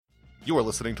You are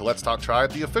listening to Let's Talk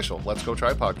Tribe, the official Let's Go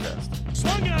Tribe podcast.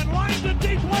 Swung on, line to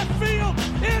deep left field.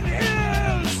 It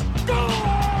is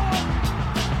gone!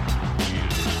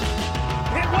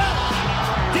 Hit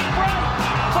well. Deep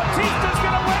right. Batista's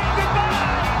going to wave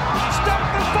goodbye. Start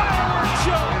the fireworks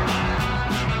show.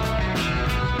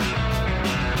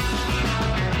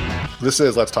 This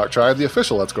is Let's Talk Tribe, the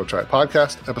official Let's Go Tribe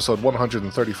podcast, episode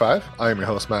 135. I am your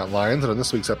host, Matt Lyons, and in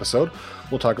this week's episode,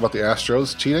 we'll talk about the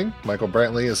Astros cheating. Michael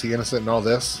Brantley, is he innocent in all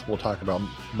this? We'll talk about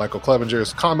Michael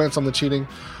Clevenger's comments on the cheating.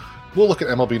 We'll look at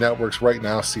MLB Network's Right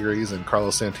Now series and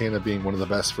Carlos Santana being one of the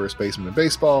best first basemen in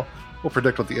baseball. We'll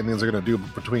predict what the Indians are going to do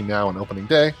between now and opening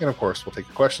day, and of course, we'll take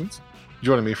your questions.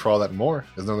 Joining me for all that and more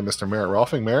is another Mr. Merritt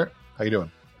Rolfing. Merritt, how you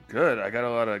doing? Good. I got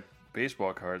a lot of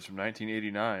baseball cards from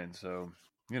 1989, so,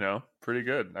 pretty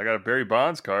good. I got a Barry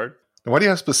Bonds card. And why do you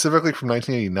have specifically from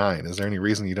 1989? Is there any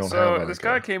reason you don't have? So this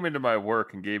guy came into my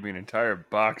work and gave me an entire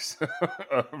box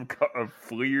of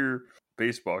Fleer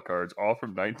baseball cards, all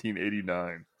from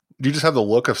 1989. Do you just have the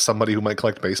look of somebody who might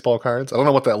collect baseball cards? I don't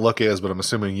know what that look is, but I'm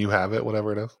assuming you have it,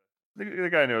 whatever it is. The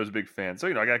guy I know is a big fan. So,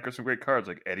 I got some great cards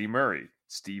like Eddie Murray,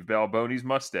 Steve Balbone's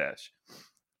mustache,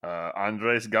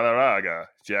 Andres Galarraga,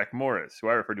 Jack Morris, who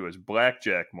I refer to as Black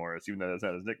Jack Morris, even though that's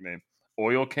not his nickname.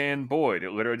 Oil Can Boyd.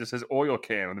 It literally just says Oil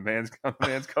Can on the man's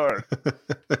card.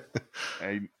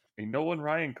 a Nolan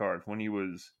Ryan card when he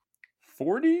was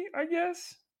 40, I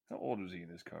guess. How old was he in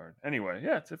his card? Anyway,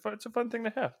 yeah, it's a fun thing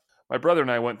to have. My brother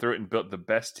and I went through it and built the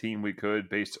best team we could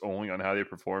based only on how they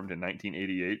performed in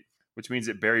 1988, which means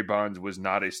that Barry Bonds was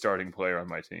not a starting player on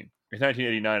my team. In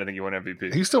 1989, I think he won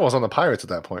MVP. He still was on the Pirates at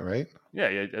that point, right? Yeah,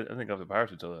 I think I was the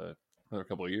Pirates until another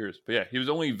couple of years. But yeah, he was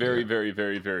only very, very,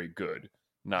 very, very good.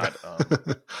 Not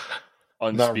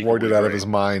not roided out of his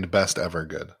mind, best ever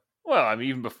good. Well, I mean,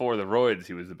 even before the roids,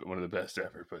 he was one of the best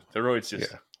ever. But the roids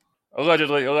just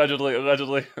allegedly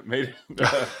made it.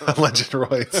 Alleged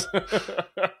roids.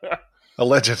 A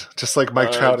legend, just like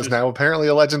Mike Trout is now apparently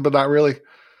a legend, but not really.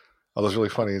 Oh, that's really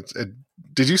funny.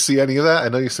 Did you see any of that? I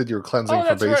know you said you were cleansing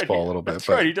for baseball a little bit. That's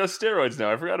right. He does steroids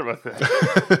now. I forgot about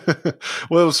that.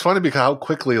 Well, it was funny because how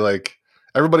quickly,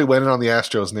 everybody went in on the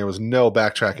Astros and there was no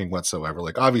backtracking whatsoever.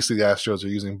 Obviously the Astros are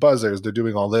using buzzers. They're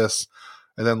doing all this.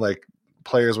 And then,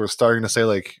 players were starting to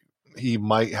say, he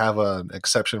might have an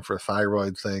exception for a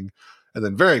thyroid thing. And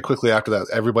then very quickly after that,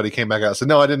 everybody came back out and said,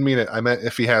 no, I didn't mean it. I meant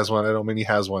if he has one. I don't mean he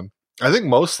has one. I think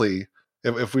mostly,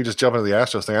 if we just jump into the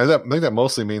Astros thing, I think that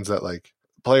mostly means that,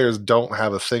 players don't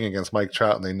have a thing against Mike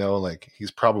Trout and they know,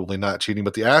 he's probably not cheating.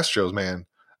 But the Astros, man,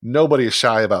 nobody is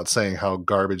shy about saying how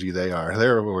garbagey they are.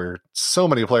 There were so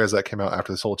many players that came out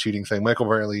after this whole cheating thing.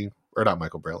 Trevor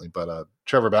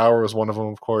Bauer was one of them,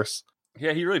 of course.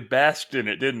 Yeah, he really basked in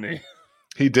it, didn't he?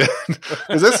 He did.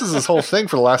 Because this is his whole thing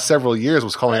for the last several years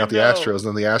was calling out the Astros, and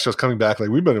then the Astros coming back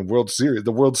we've been in World Series.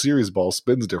 The World Series ball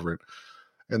spins different.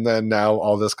 And then now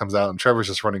all this comes out, and Trevor's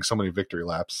just running so many victory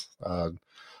laps.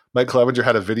 Mike Clevenger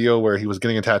had a video where he was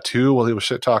getting a tattoo while he was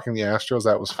shit-talking the Astros.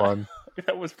 That was fun.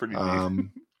 That was pretty neat. I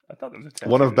thought there was a tattoo.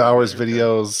 One of Bauer's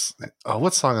videos. Oh,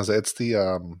 what song is it? It's the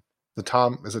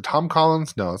Tom. Is it Tom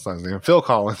Collins? No, it's not his name. Phil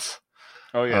Collins.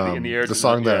 Oh yeah, in the air. The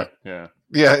song that. Yeah.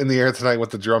 In the air tonight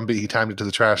with the drum beat. He timed it to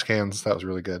the trash cans. That was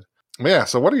really good. But yeah.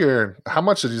 So how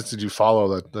much did you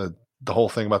follow the whole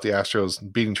thing about the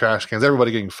Astros beating trash cans?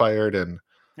 Everybody getting fired and.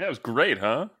 Yeah, it was great,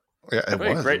 huh? Yeah, it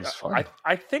was. Great. It was fun.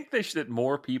 I think that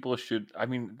more people should. I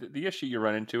mean, the issue you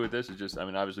run into with this is just,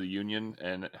 obviously the union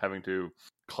and having to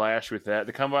clash with that.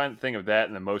 The combined thing of that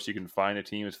and the most you can find a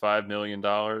team is $5 million.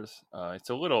 It's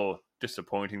a little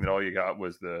disappointing that all you got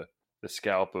was the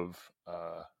scalp of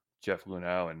Jeff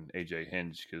Lunau and AJ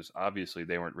Hinch, because obviously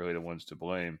they weren't really the ones to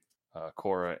blame.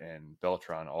 Cora and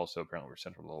Beltran also apparently were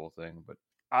central to the whole thing, but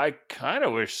I kind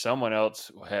of wish someone else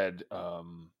had.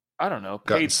 I don't know,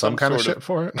 paid some kind of shit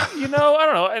for it. I don't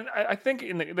know. And I think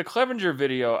in the Clevenger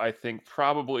video, I think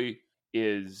probably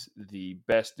is the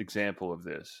best example of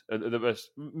this. The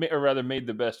best, or rather made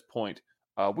the best point.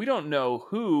 We don't know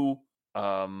who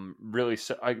really,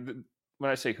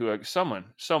 when I say who, someone,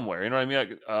 somewhere, you know what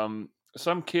I mean?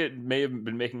 Some kid may have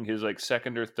been making his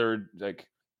second or third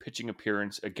pitching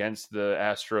appearance against the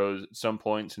Astros at some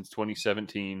point since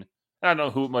 2017. I don't know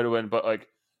who it might have been, but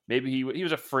maybe he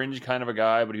was a fringe kind of a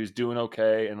guy, but he was doing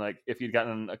okay. And if he'd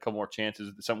gotten a couple more chances,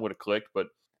 something would have clicked. But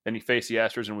then he faced the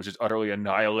Astros and was just utterly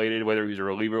annihilated, whether he was a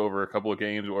reliever over a couple of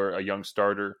games or a young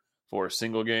starter for a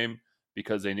single game,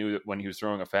 because they knew that when he was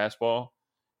throwing a fastball.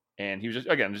 And he was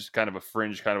just kind of a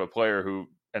fringe kind of a player who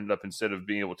ended up, instead of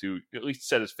being able to at least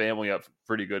set his family up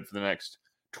pretty good for the next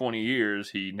 20 years,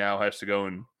 he now has to go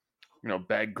and,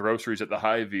 bag groceries at the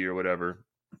Hy-Vee or whatever.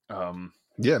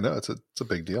 Yeah, no, it's a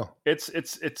big deal. It's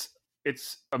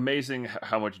it's amazing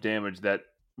how much damage that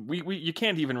we you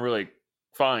can't even really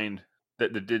find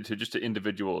that did to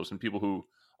individuals and people who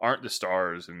aren't the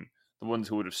stars and the ones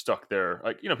who would have stuck there.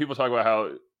 Like, people talk about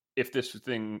how if this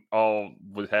thing all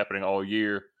was happening all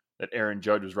year, that Aaron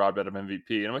Judge was robbed out of MVP.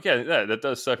 And I'm like, yeah, that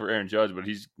does suck for Aaron Judge, but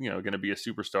he's, going to be a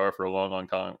superstar for a long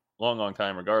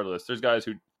time regardless. There's guys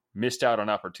who missed out on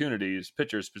opportunities,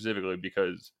 pitchers specifically,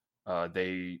 because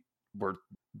they were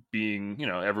being,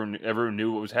 everyone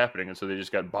knew what was happening, and so they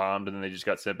just got bombed, and then they just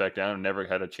got sent back down and never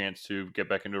had a chance to get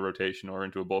back into a rotation or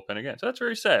into a bullpen again. So that's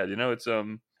very sad. It's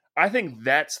I think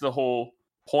that's the whole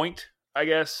point, I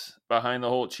guess, behind the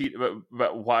whole cheat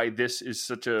about why this is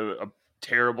such a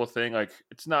terrible thing. Like,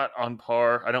 it's not on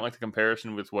par. I don't like the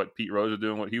comparison with what Pete Rose was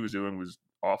doing. What he was doing was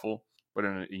awful, but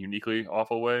in a uniquely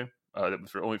awful way. That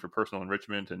was only for personal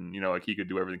enrichment, and like he could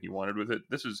do everything he wanted with it.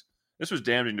 This was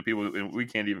damaging to people we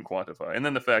can't even quantify. And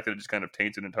then the fact that it just kind of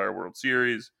taints an entire World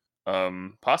Series,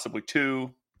 possibly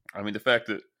two. I mean, the fact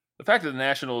that the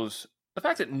Nationals, the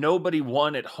fact that nobody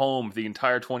won at home the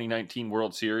entire 2019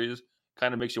 World Series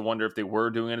kind of makes you wonder if they were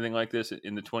doing anything like this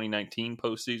in the 2019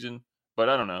 postseason. But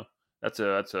I don't know. That's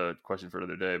a question for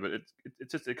another day. But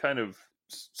it kind of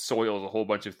soils a whole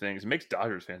bunch of things. It makes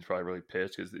Dodgers fans probably really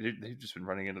pissed because they've just been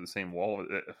running into the same wall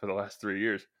for the last 3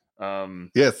 years.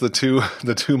 It's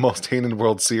the two most tainted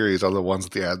World Series are the ones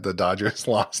that the Dodgers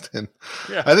lost in.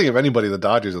 Yeah. I think if anybody, the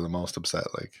Dodgers are the most upset.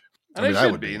 Like,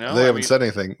 I would be. They haven't said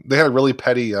anything. They had a really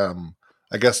petty.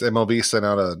 I guess MLB sent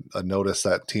out a notice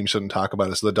that teams shouldn't talk about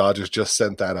it, so the Dodgers just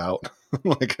sent that out,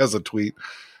 like as a tweet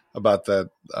about that.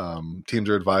 Teams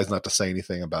are advised not to say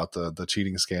anything about the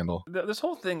cheating scandal. This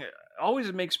whole thing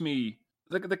always makes me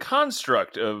the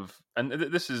construct of, and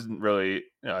this isn't really,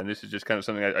 and this is just kind of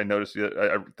something I noticed.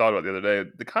 I thought about the other day.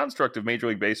 The construct of Major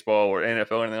League Baseball or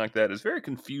NFL or anything like that is very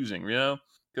confusing,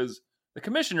 because the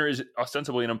commissioner is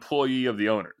ostensibly an employee of the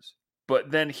owners,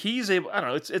 but then he's able. I don't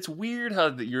know. It's weird how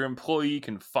your employee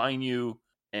can fine you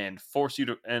and force you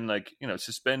to, and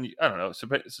suspend. I don't know,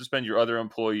 suspend your other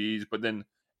employees, but then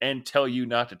and tell you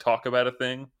not to talk about a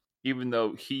thing. Even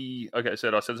though he, like I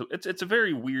said, it's a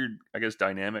very weird, I guess,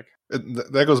 dynamic.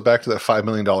 That goes back to that $5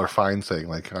 million fine thing.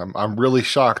 Like, I'm really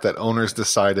shocked that owners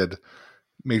decided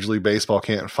Major League Baseball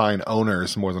can't fine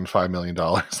owners more than $5 million.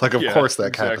 Like, of course,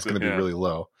 that cap is going to be really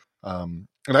low. And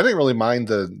I didn't really mind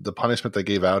the punishment they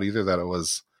gave out either. That it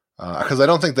was because I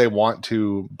don't think they want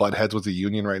to butt heads with the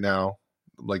union right now.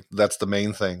 Like, that's the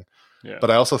main thing. Yeah. But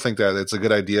I also think that it's a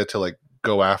good idea to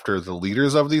go after the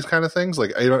leaders of these kind of things. Like,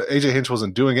 AJ Hinch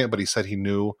wasn't doing it, but he said he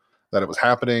knew that it was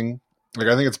happening. Like,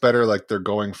 I think it's better they're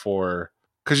going for,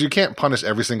 because you can't punish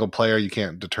every single player. You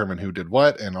can't determine who did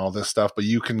what and all this stuff, but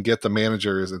you can get the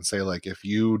managers and say, if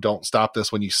you don't stop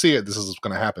this when you see it, this is what's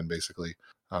going to happen, basically.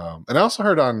 And I also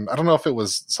heard I don't know if it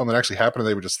was something that actually happened or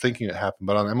they were just thinking it happened,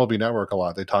 but on MLB Network a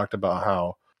lot, they talked about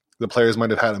how the players might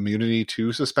have had immunity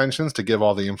to suspensions to give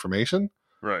all the information.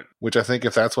 Right. Which I think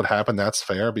if that's what happened, that's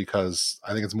fair, because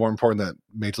I think it's more important that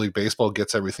Major League Baseball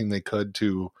gets everything they could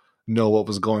to know what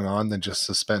was going on than just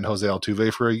suspend Jose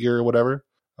Altuve for a year or whatever.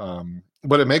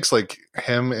 But it makes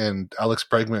him and Alex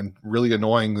Bregman really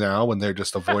annoying now when they're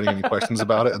just avoiding any questions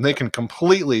about it. And they can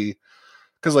completely,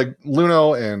 because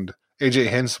Luno and AJ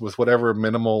Hinch, with whatever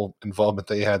minimal involvement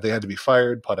they had to be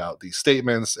fired, put out these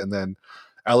statements, and then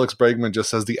Alex Bregman just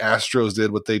says the Astros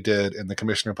did what they did, and the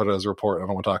commissioner put it as a report. I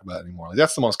don't want to talk about it anymore.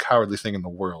 That's the most cowardly thing in the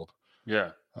world.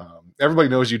 Yeah. Everybody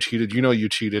knows you cheated. You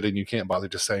cheated, and you can't bother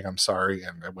just saying, I'm sorry,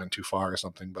 and I went too far or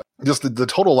something. But just the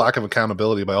total lack of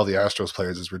accountability by all the Astros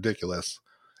players is ridiculous.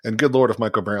 And good Lord, if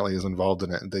Michael Brantley is involved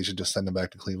in it, they should just send him back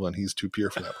to Cleveland. He's too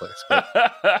pure for that place.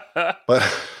 But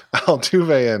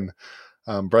Altuve and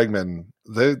Bregman,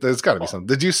 there's got to be something.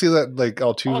 Did you see that?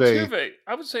 Altuve,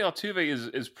 I would say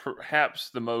Altuve is perhaps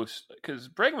the most, because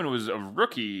Bregman was a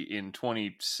rookie in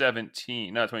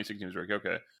 2017. No, 2016 was a rookie.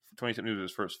 Okay, 2017 was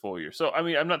his first full year. So I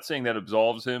mean, I'm not saying that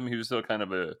absolves him. He was still kind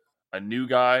of a new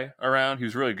guy around. He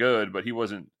was really good, but he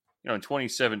wasn't. In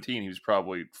 2017, he was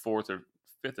probably fourth or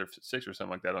fifth or sixth or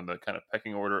something like that on the kind of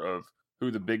pecking order of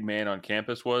who the big man on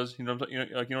campus was. You know what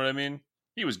I mean?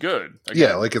 He was good.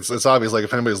 Again. Yeah, it's obvious.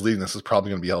 If anybody's leading this, it's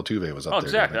probably going to be Altuve was up there.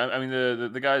 Exactly. I mean,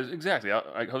 the guys, exactly.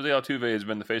 Jose Altuve has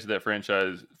been the face of that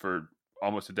franchise for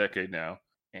almost a decade now.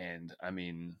 And, I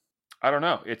mean, I don't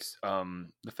know. It's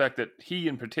the fact that he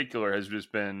in particular has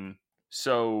just been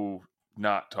so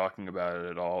not talking about it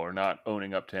at all, or not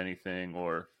owning up to anything,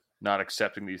 or not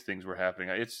accepting these things were happening.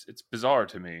 It's bizarre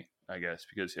to me, I guess,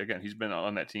 because, again, he's been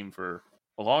on that team for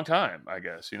a long time, I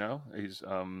guess, He's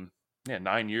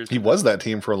 9 years. He was that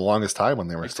team for the longest time when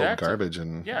they were still garbage,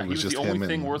 and he was just the only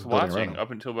thing worth watching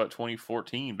up until about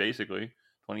 2014, basically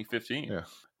 2015. Yeah,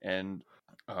 and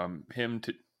for him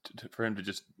to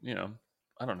just,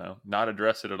 I don't know, not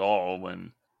address it at all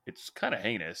when it's kind of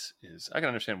heinous, is I can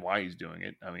understand why he's doing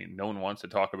it. I mean, no one wants to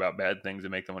talk about bad things that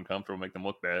make them uncomfortable, make them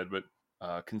look bad, but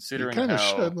considering you kind of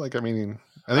how should. Like, I think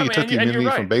he took the immunity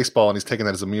from baseball, and he's taking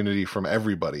that as immunity from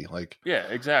everybody. Like, yeah,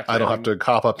 exactly. I don't have to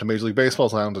cop up to Major League Baseball,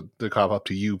 so I don't have to cop up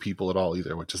to you people at all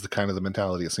either, which is the kind of the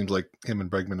mentality it seems like him and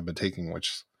Bregman have been taking,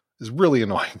 which is really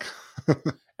annoying.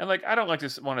 And like, I don't like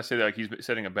to want to say that like he's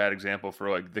setting a bad example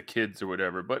for like the kids or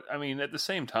whatever, but I mean, at the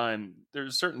same time,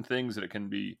 there's certain things that it can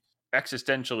be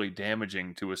existentially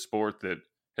damaging to a sport that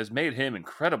has made him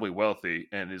incredibly wealthy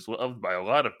and is loved by a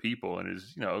lot of people and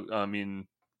is,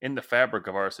 in the fabric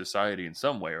of our society in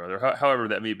some way or other, however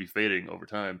that may be fading over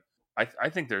time. I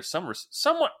think there's someone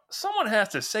has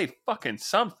to say fucking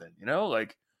something,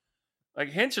 like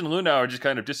Hinch and Lunauer just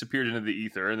kind of disappeared into the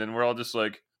ether, and then we're all just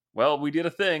like, well, we did a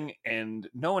thing and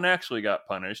no one actually got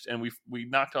punished, and we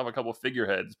knocked off a couple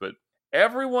figureheads, but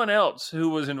everyone else who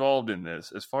was involved in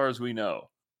this, as far as we know,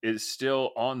 is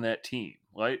still on that team,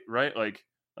 right? Cora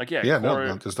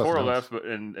left,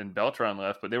 and Beltran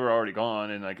left, but they were already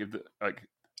gone, and like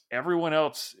everyone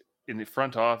else in the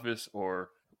front office or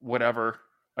whatever,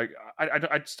 I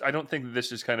don't think that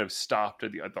this is kind of stopped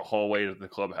at the hallway of the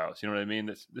clubhouse. You know what I mean?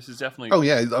 This is definitely. Oh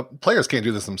yeah, players can't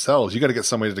do this themselves. You got to get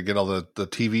somebody to get all the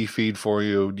TV feed for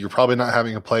you. You're probably not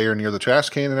having a player near the trash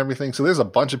can and everything. So there's a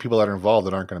bunch of people that are involved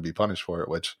that aren't going to be punished for it,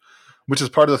 which is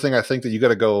part of the thing. I think that you got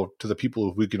to go to the people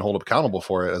who we can hold accountable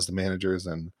for it as the managers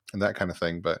and that kind of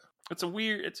thing. But it's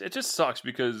it just sucks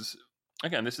because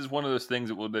again, this is one of those things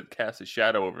that casts a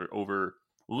shadow over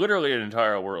literally an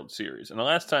entire World Series. And the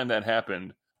last time that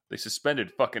happened, they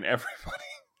suspended fucking everybody,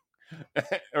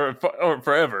 or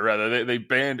forever rather. They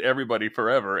banned everybody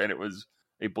forever, and it was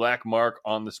a black mark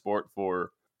on the sport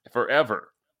for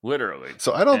forever, literally.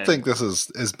 So I don't think this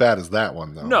is as bad as that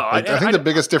one, though. No, I think the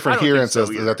biggest difference here is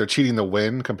that they're cheating to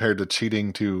win compared to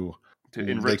cheating to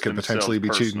they could potentially be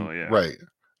cheating, yeah. Right?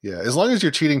 Yeah, as long as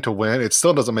you're cheating to win, it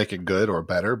still doesn't make it good or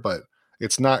better, but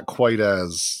it's not quite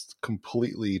as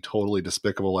completely, totally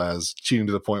despicable as cheating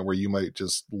to the point where you might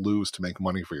just lose to make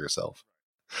money for yourself.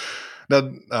 Now,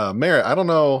 Merritt, I don't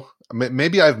know.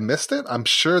 Maybe I've missed it. I'm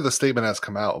sure the statement has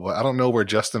come out, but I don't know where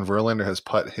Justin Verlander has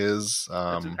put his.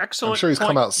 I'm sure he's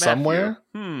come out somewhere.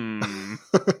 I'm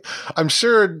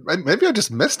sure. Maybe I just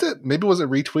missed it. Maybe was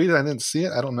it retweeted? I didn't see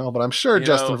it. I don't know, but I'm sure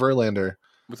Justin Verlander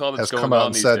has come out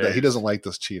and said that he doesn't like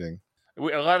this cheating. A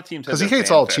lot of teams because he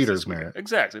hates all cheaters, man.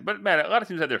 Exactly, but man, a lot of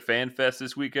teams had their fan fest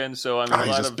this weekend. So I mean,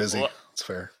 he's just busy. It's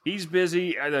fair. He's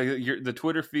busy. The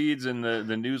Twitter feeds and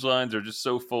the news lines are just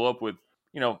so full up with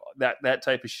that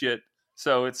type of shit.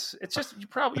 So it's just you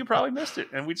probably missed it,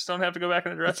 and we just don't have to go back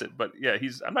and address it. But yeah,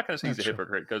 I'm not going to say he's a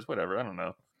hypocrite because whatever. I don't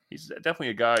know. He's definitely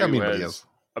a guy who has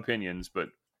opinions, but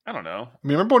I don't know.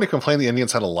 Remember when he complained the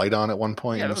Indians had a light on at one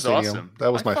point in the stadium? Awesome.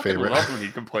 That was my favorite. I loved when he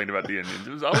complained about the Indians.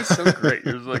 It was always so great.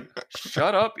 It was like,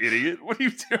 shut up, idiot. What are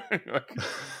you doing?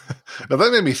 Now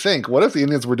that made me think, what if the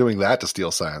Indians were doing that to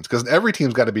steal signs? Because every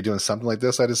team's got to be doing something like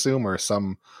this, I'd assume, or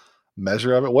some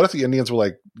measure of it. What if the Indians were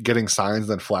like getting signs and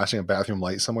then flashing a bathroom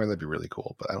light somewhere? That'd be really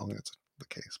cool. But I don't think that's the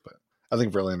case. But I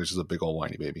think Verlander's is a big old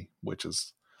whiny baby, which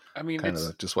is kind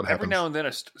of just what happens. Every now and then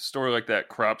a story like that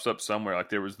crops up somewhere. Like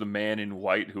there was the man in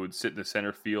white who would sit in the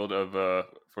center field of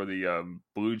for the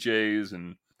Blue Jays,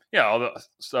 and all the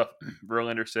stuff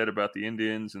Verlander said about the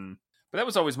Indians, but that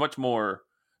was always much more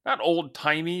not old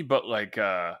timey, but like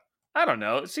I don't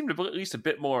know. It seemed to be at least a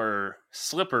bit more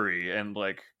slippery and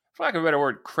like, for lack of a better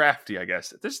word, crafty. I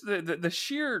guess this the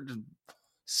sheer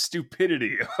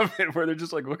stupidity of it, where they're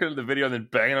just like looking at the video and then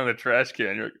banging on a trash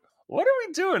can. You're like, what are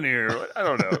we doing here? I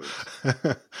don't know.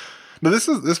 Now, this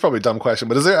is probably a dumb question,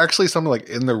 but is there actually something like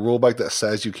in the rule book that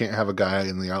says you can't have a guy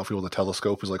in the outfield with a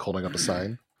telescope who's like holding up a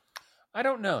sign? I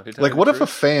don't know. Like, what if a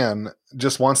fan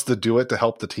just wants to do it to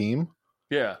help the team?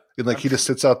 Yeah. And like he just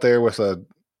sits out there with a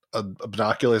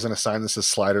binoculars and a sign that says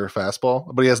slider or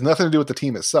fastball, but he has nothing to do with the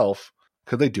team itself.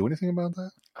 Could they do anything about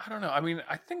that? I don't know. I mean,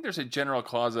 I think there's a general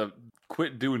clause of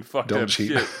quit doing fucked up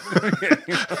shit.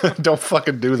 Don't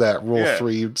fucking do that. Rule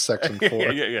 3, section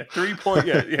 4. Yeah. 3 point.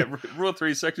 Yeah. Rule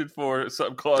 3, section 4,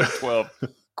 clause 12.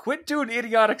 Quit doing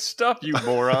idiotic stuff, you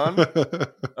moron.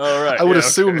 All right. I would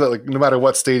assume that like no matter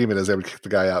what stadium it is, they would kick the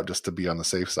guy out just to be on the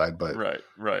safe side. But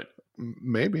right.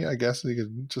 Maybe, I guess you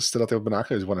could just sit out there with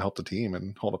binoculars. You want to help the team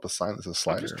and hold up a sign that says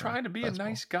slider. I'm just trying to be a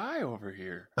nice guy over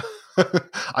here.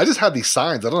 I just have these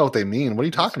signs. I don't know what they mean. What are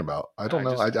you talking about? I don't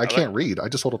know. I can't read. I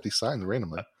just hold up these signs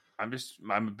randomly.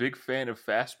 I'm a big fan of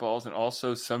fastballs and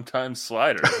also sometimes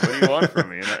sliders. What do you want from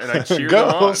me? And I cheer them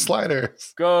Go on.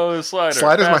 Sliders. Go Sliders.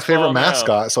 Slider's my favorite Fastball now.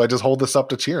 mascot, so I just hold this up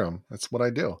to cheer him. That's what I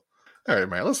do. All right,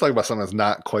 man. Let's talk about something that's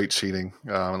not quite cheating.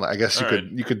 I guess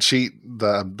you could cheat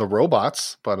the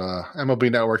robots, but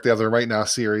MLB Network, they have their Right Now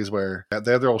series where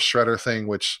they have their old shredder thing.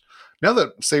 Which now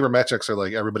that sabermetrics are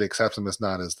like everybody accepts them, it's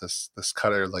not as this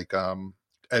cutter like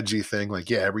edgy thing. Like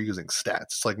we're using stats.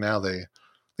 It's like now they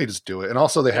just do it, and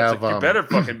also they have you better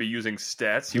fucking be using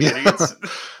stats, you yeah. idiots.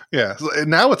 Yeah, so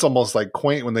now it's almost like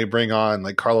quaint when they bring on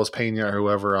like Carlos Pena or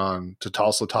whoever on to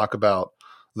also talk about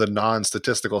the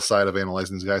non-statistical side of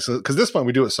analyzing these guys. So, because this point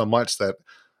we do it so much that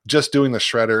just doing the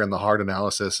shredder and the hard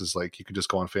analysis is like you can just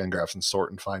go on Fangraphs and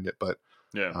sort and find it. But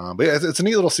it's a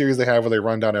neat little series they have where they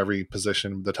run down every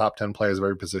position, the top 10 players of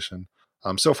every position.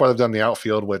 So far they've done the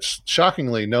outfield, which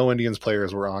shockingly no Indians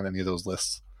players were on any of those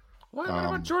lists. What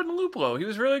about Jordan Luplow? He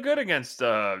was really good against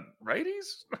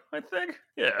righties, I think.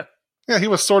 Yeah, he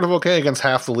was sort of okay against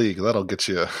half the league. That'll get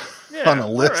you on a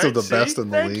list of the best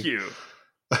in the league. Thank you.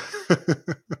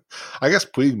 I guess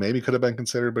Puig maybe could have been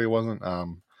considered, but he wasn't.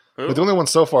 But the only one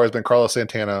so far has been Carlos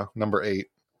Santana, number 8,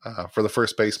 for the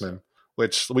first baseman.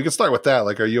 Which we can start with that.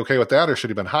 Like, are you okay with that, or should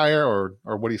he have been higher, or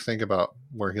what do you think about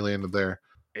where he landed there?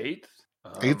 8th.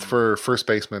 8th for first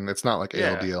baseman. It's not like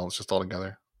ALDL. It's just all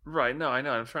together. Right. No, I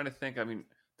know. I'm trying to think. I mean,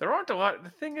 there aren't a lot. The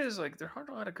thing is, like, there aren't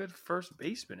a lot of good first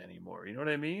basemen anymore. You know what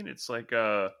I mean? It's like,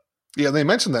 yeah, they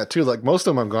mentioned that too. Like, most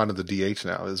of them have gone to the DH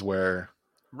now. Is where.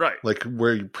 Right. Like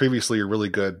where previously a really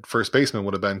good first baseman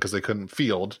would have been because they couldn't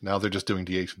field. Now they're just doing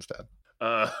DH instead.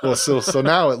 Well, so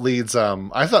now it leads.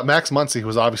 I thought Max Muncy, who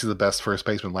was obviously the best first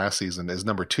baseman last season, is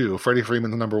number 2. Freddie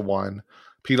Freeman's number 1.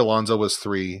 Pete Alonso was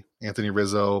 3. Anthony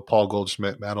Rizzo, Paul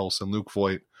Goldschmidt, Matt Olson, Luke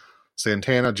Voigt,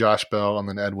 Santana, Josh Bell, and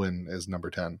then Edwin is number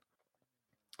 10.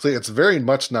 So it's very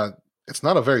much not. It's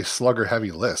not a very slugger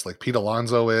heavy list. Like Pete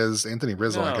Alonso is. Anthony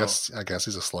Rizzo, No. I guess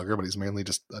he's a slugger, but he's mainly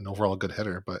just an overall good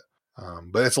hitter. But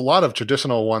it's a lot of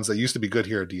traditional ones that used to be good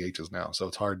here at DHs now, so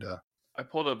it's hard to. I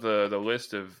pulled up the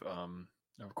list of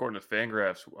according to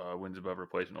Fangraphs, wins above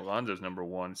replacement. Alonso's number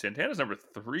 1. Santana's number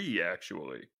 3,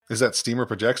 actually. Is that Steamer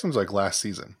projections like last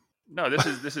season? No, this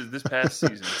is this past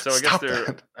season. So I guess Stop they're.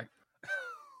 that.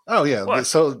 Oh yeah, What?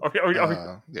 so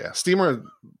yeah, Steamer.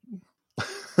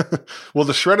 Well,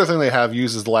 the shredder thing they have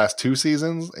uses the last 2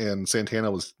 seasons, and Santana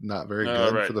was not very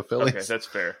good for the Phillies.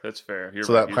 Okay, that's fair.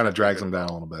 So that kind of drags him down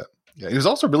a little bit. Yeah, he was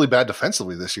also really bad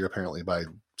defensively this year, apparently by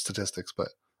statistics. But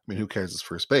I mean, who cares? It's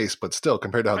first base, but still,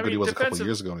 compared to how good he was a couple of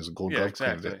years ago, and he's a Gold Glove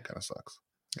candidate. Kind of sucks.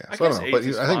 Yeah, I so I guess don't know, but I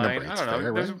think fine. number 8's I don't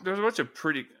know. fair, There's a bunch of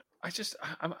pretty.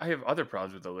 I have other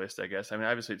problems with the list. I guess. I mean,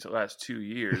 obviously it's the last 2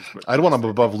 years. But I'd want him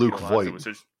above Luke Alonso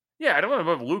Voigt. Yeah, I don't want him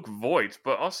above Luke Voigt,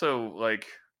 but also like.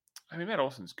 I mean, Matt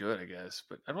Olson's good, I guess,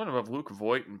 but I'd want him above Luke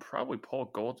Voigt and probably Paul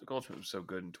Goldschmidt was so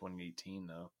good in 2018,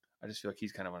 though. I just feel like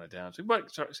he's kind of on a downswing. But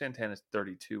Santana's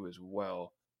 32 as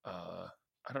well.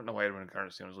 I don't know why Edwin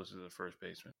Encarnacion was listed as a first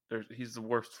baseman. He's the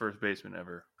worst first baseman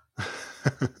ever.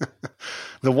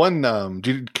 The one,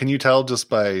 can you tell just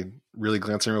by really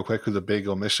glancing real quick who the big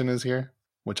omission is here?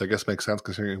 Which I guess makes sense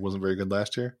considering he wasn't very good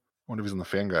last year. I wonder if he's on the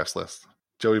Fangraphs list.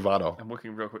 Joey Votto. I'm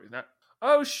looking real quick.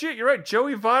 Oh shit, you're right.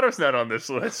 Joey Votto's not on this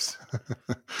list.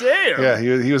 Damn. Yeah,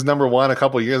 he was number 1 a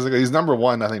couple of years ago. He's number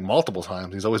 1, I think, multiple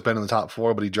times. He's always been in the top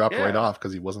 4, but he dropped right off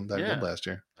because he wasn't that good last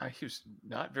year. He was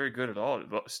not very good at all.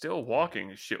 Still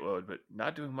walking a shitload, but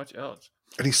not doing much else.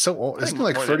 And he's so old. Isn't he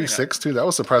like 36 too? That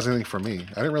was surprising for me.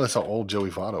 I didn't realize how old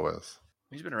Joey Votto is.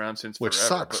 He's been around since Which forever,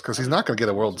 sucks because he's not going to get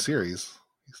a World Series.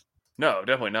 No,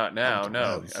 definitely not now.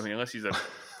 No, I mean, unless he's a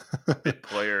bit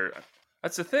player.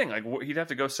 That's the thing. Like, he'd have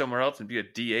to go somewhere else and be a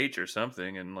DH or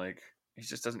something, and like he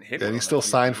just doesn't hit. Yeah, and he's still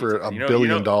signed for $1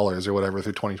 billion or whatever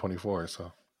through 2024.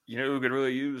 So you know who could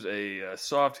really use a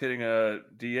soft hitting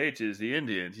DH is the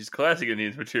Indians. He's classic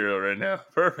Indians material right now.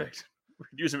 Perfect. We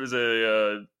could use him as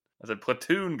a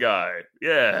platoon guy.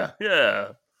 Yeah.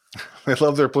 They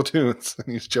love their platoons,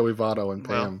 and use Joey Votto and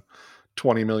pay him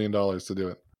 $20 million to do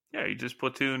it. Yeah, you just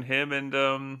platoon him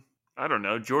and I don't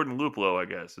know, Jordan Luplow, I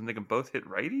guess. And they can both hit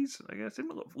righties, I guess.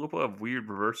 Didn't Luplow have weird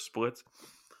reverse splits?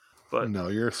 But no,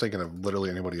 you're thinking of literally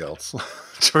anybody else.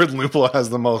 Jordan Luplow has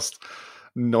the most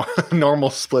normal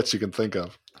splits you can think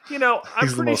of. You know, I'm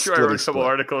pretty sure I read a couple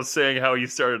articles saying how he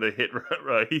started to hit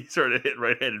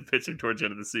right-handed pitching towards the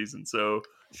end of the season. So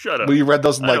shut up. Well, you read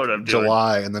those in like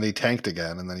July, and then he tanked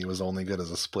again, and then he was only good as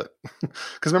a split.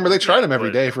 Because remember, they tried him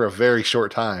every day for a very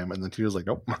short time, and then he was like,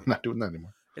 "Nope, I'm not doing that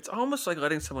anymore." It's almost like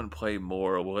letting someone play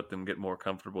more will let them get more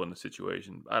comfortable in the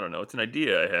situation. I don't know. It's an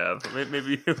idea I have.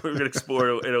 Maybe we can explore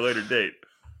it at a later date.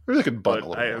 Maybe they could bunt a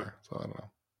little more. So I don't know.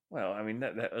 Well, I mean,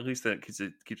 that at least that keeps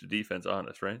the defense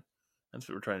honest, right? That's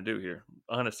what we're trying to do here.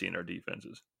 Honesty in our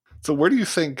defenses. So where do you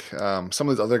think some of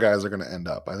these other guys are going to end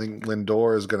up? I think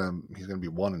Lindor he's going to be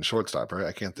one in shortstop, right?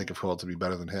 I can't think of who else to be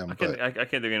better than him. I can't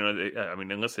think of anyone. I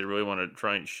mean, unless they really want to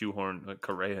try and shoehorn like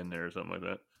Correa in there or something like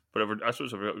that. But I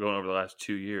suppose going over the last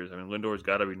 2 years, I mean, Lindor's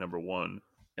got to be number one,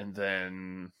 and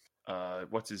then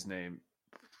what's his name?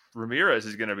 Ramirez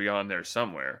is going to be on there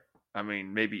somewhere. I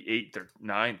mean, maybe 8th or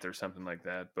 9th or something like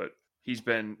that. But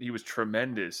he was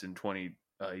tremendous in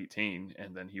 2018,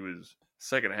 and then he was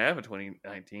second half of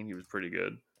 2019. He was pretty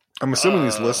good. I'm assuming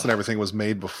these lists and everything was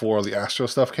made before the Astro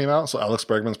stuff came out, so Alex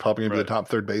Bregman's probably going to be the top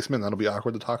third baseman. That'll be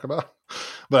awkward to talk about.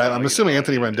 But I'm assuming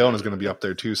Anthony Rendon is going to be up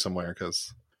there too somewhere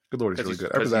because, good Lord, he's really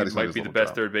good. After that, he might be the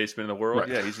best third baseman in the world. Right.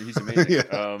 Yeah, he's amazing.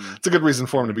 Yeah. It's a good reason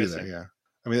for him to be there, yeah.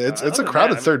 I mean, it's a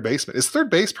crowded third baseman. Is third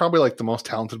base probably like the most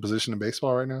talented position in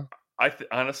baseball right now?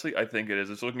 Honestly, I think it is.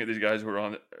 Just looking at these guys who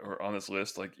are on this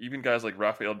list, like even guys like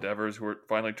Rafael Devers who are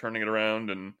finally turning it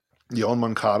around, and Yoan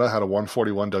Moncada had a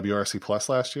 141 WRC plus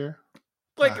last year.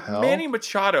 Like Manny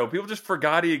Machado, people just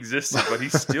forgot he existed, but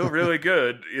he's still really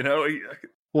good. You know.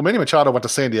 Well, Manny Machado went to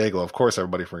San Diego. Of course,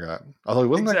 everybody forgot. Although he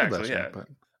wasn't that good that year.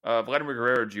 But Vladimir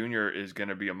Guerrero Jr. is going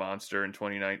to be a monster in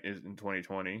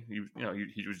 2020.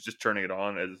 He was just turning it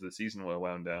on as the season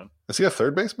wound down. Is he a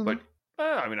third baseman? But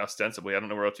I mean, ostensibly, I don't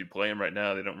know where else you'd play him right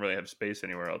now. They don't really have space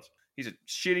anywhere else. He's a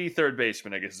shitty third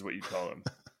baseman, I guess is what you call him.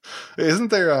 Isn't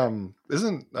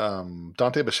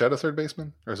Dante Bichette a third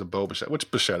baseman, or is it Bo Bichette?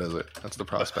 Which Bichette is it? That's the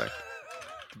prospect.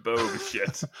 Bo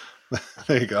Bichette.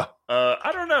 There you go. I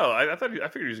don't know. I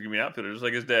figured he was gonna be an outfielder, just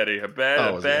like his daddy, a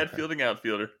bad fielding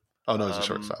outfielder. Oh no, he's a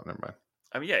shortstop. Never mind.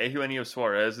 I mean, yeah, Eugenio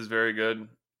Suarez is very good.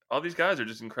 All these guys are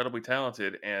just incredibly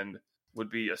talented and would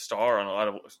be a star on a lot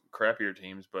of crappier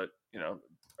teams. But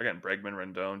again, Bregman,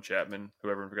 Rendon, Chapman, who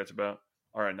everyone forgets about,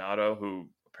 Arenado, who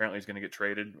apparently is going to get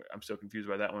traded. I'm still confused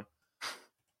by that one.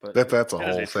 But that's a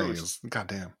whole thing.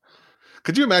 Goddamn.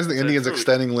 Could you imagine the Indians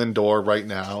extending Lindor right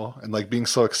now and like being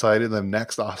so excited? And then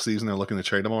next offseason they're looking to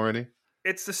trade him already.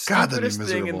 It's the stupidest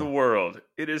thing in the world.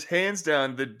 It is hands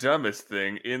down the dumbest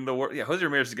thing in the world. Yeah, Jose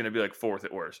Ramirez is going to be like 4th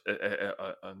at worst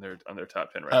on their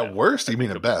top 10 right now. At worst, you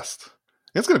mean at best?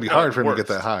 It's going to be hard for him to get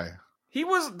that high. He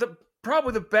was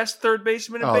probably the best third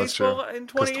baseman in baseball in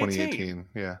 2018.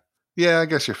 Yeah, I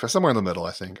guess you're somewhere in the middle.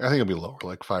 I think it'll be lower,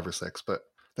 like 5 or 6. But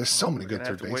there's so many good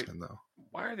third basemen, though.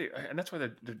 Why are they? And that's why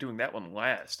they're doing that one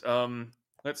last.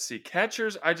 Let's see,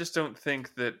 catchers. I just don't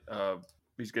think that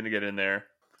he's going to get in there.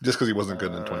 Just because he wasn't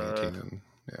good in 2018,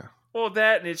 yeah. Well,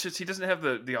 that and it's just he doesn't have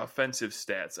the offensive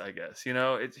stats. I guess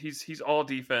he's all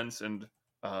defense and.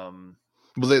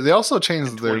 Well, they also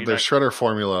changed their shredder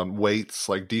formula on weights,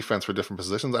 like defense for different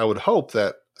positions. I would hope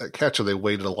that at catcher they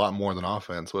weighted a lot more than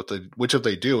offense, which if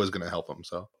they do is going to help them.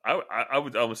 So I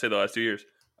would almost say the last 2 years,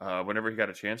 whenever he got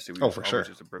a chance to, for sure,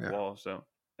 just a brick wall. So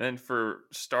and then for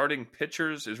starting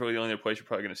pitchers is really the only place you're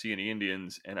probably going to see any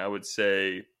Indians, and I would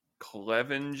say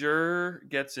Clevenger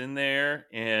gets in there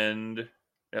and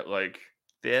at like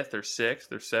 5th or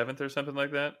 6th or 7th or something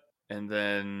like that, and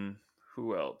then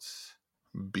who else?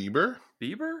 Bieber?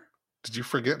 Did you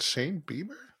forget Shane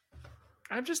Bieber?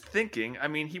 I'm just thinking. I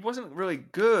mean, he wasn't really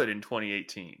good in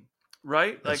 2018,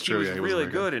 right? That's like true, he was really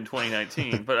good in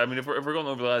 2019. But I mean, if we're going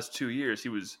over the last 2 years,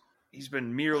 he's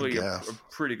been merely a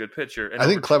pretty good pitcher. And I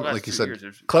think like you said,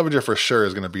 Clevenger for sure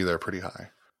is going to be there pretty high.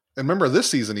 And remember this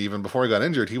season, even before he got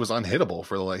injured, he was unhittable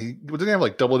for he didn't have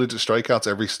like double-digit strikeouts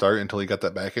every start until he got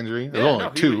that back injury. There were only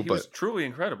 2, but he was truly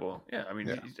incredible. Yeah, I mean,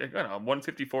 he's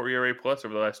 154 ERA plus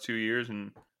over the last 2 years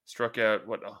and struck out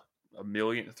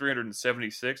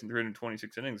 376 and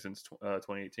 326 innings since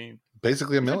 2018.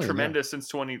 Basically a million. Tremendous since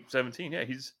 2017. Yeah,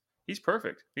 he's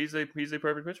perfect. He's a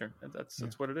perfect pitcher.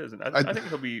 That's what it is. And I think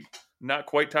he'll be not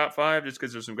quite top 5 just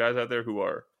because there's some guys out there who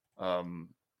are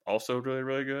also really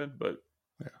really good, but.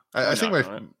 Yeah. I think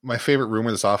my favorite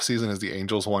rumor this offseason is the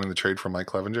Angels wanting to trade for Mike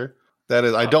Clevenger. That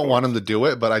is, I don't want him to do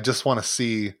it, but I just want to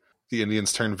see the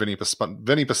Indians turn Vinny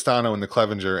Pastano into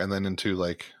Clevenger and then into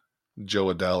like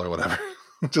Joe Adell or whatever.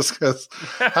 Just because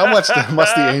how much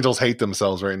must the Angels hate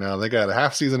themselves right now? They got a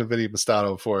half season of Vinny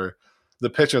Pastano for the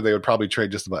pitcher they would probably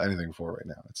trade just about anything for right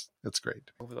now. It's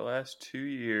great. Over the last 2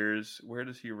 years, where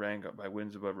does he rank up by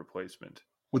wins above replacement?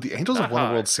 Would the Angels have won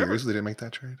a World Series if they didn't make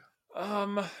that trade?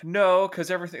 No, because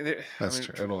everything. That's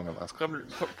true. Everyone got last.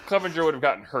 Clevenger would have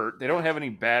gotten hurt. They don't have any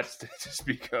bats to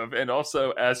speak of, and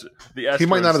also as the Astros he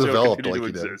might not have developed like he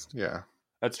exist. did. Yeah,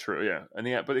 that's true. Yeah,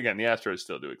 but again, the Astros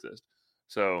still do exist.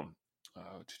 So,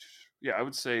 I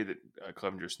would say that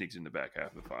Clevenger sneaks in the back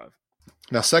half of the 5.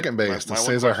 Now, second base, My does one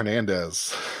Cesar question-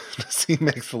 Hernandez, does he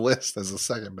make the list as a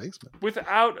second baseman?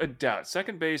 Without a doubt,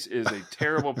 second base is a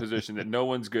terrible position that no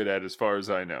one's good at, as far as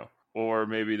I know. Or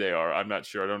maybe they are. I'm not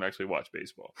sure. I don't actually watch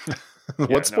baseball.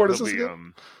 What sport is he'll this be,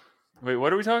 again? Wait,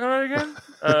 what are we talking about again?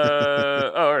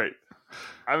 All right.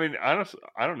 I mean, honestly,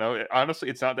 I don't know. Honestly,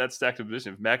 it's not that stacked a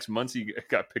position. If Max Muncy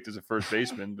got picked as a first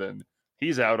baseman, then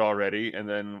he's out already. And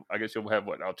then I guess you'll have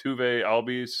Altuve,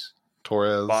 Albies,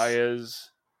 Torres.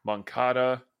 Baez,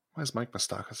 Moncada, Why is Mike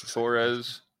Moustakas a second Torres.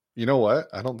 baseman? You know what?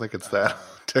 I don't think it's that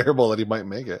terrible that he might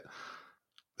make it.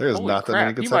 There is Holy not that crap,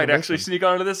 many good he second might actually basemen. sneak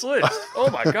onto this list. Oh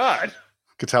my god.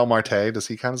 Ketel Marte, does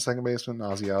he count as second baseman?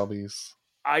 Ozzy Albies.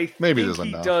 I Maybe think there's he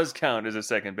enough. does count as a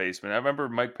second baseman. I remember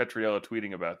Mike Petriello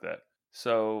tweeting about that.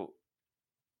 So,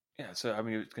 yeah. So I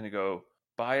mean, it's going to go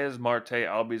Baez, Marte,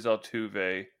 Albies,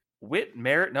 Altuve, Whit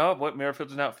Merritt. No, Whit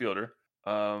Merrifield's an outfielder.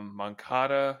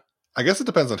 Moncada. I guess it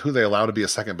depends on who they allow to be a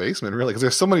second baseman, really, because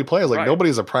there's so many players. Like Right.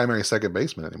 nobody's a primary second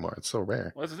baseman anymore. It's so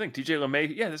rare. Well, that's the thing. DJ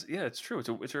LeMay. Yeah, it's true. It's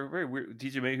a very weird.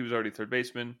 DJ LeMay, who's already third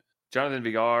baseman. Jonathan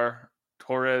Villar,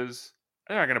 Torres.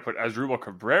 They're not going to put Asdrubal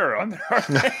Cabrera on there, are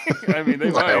they? I mean,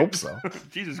 they might. I hope so.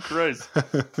 Jesus Christ.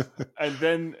 And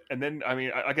then, I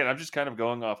mean, again, I'm just kind of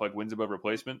going off like wins above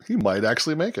replacement. He might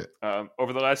actually make it.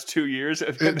 Over the last 2 years,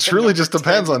 It truly just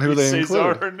depends on who they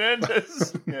Cesar include.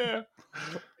 Hernandez. Yeah,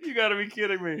 you got to be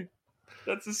kidding me.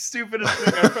 That's the stupidest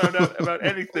thing I found out about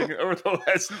anything over the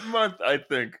last month. I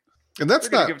think. And that's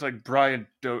They're gonna not give it to like Brian.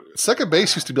 second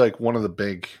base used to be like one of the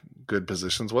big good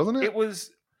positions, wasn't it? It was.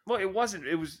 Well, it wasn't.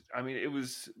 It was. I mean, it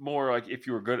was more like if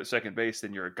you were good at second base,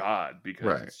 then you're a god because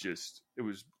Right. it's just. It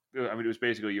was. I mean, it was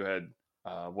basically you had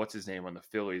what's his name on the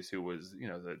Phillies, who was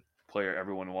the player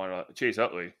everyone wanted, Chase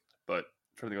Utley, but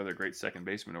I'm trying to think of other great second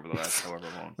baseman over the last however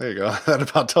long. There you go. That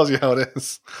about tells you how it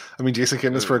is. I mean, Jason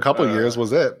Kipnis for a couple of years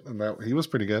was it, and he was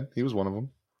pretty good. He was one of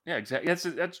them. Yeah, exactly.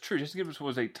 That's true. Jason Gibbs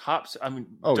was a top. I mean,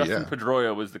 Oh, Justin yeah.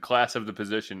 Pedroia was the class of the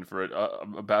position for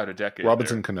about a decade.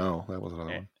 Robinson there. Cano, that was another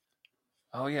Yeah. one.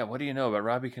 Oh yeah, what do you know about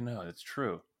Robbie Cano? That's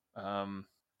true.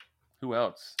 Who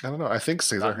else? I don't know. I think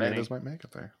Cesar Not many. Hernandez might make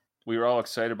it there. We were all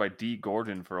excited by D.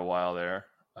 Gordon for a while there.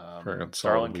 For a solid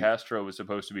Starlin week. Castro was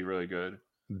supposed to be really good.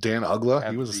 Dan Ugla,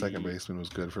 Have he was a the- second baseman, was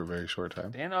good for a very short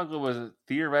time. Dan Ugla was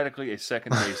theoretically a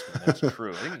second baseman. That's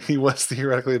true. I think He was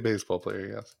theoretically a baseball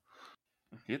player, yes.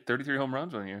 he hit 33 home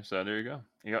runs one year, so there you go.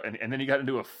 And then he got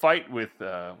into a fight with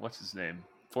what's his name,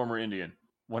 former Indian,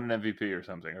 won an MVP or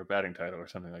something, or batting title or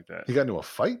something like that. He got into a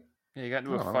fight? Yeah, he got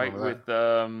into Oh, I a don't fight remember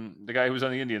with the guy who was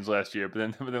on the Indians last year, but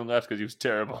then left because he was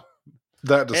terrible.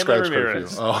 That describes quite a few.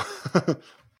 Ramirez. Oh.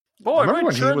 Boy, Remember we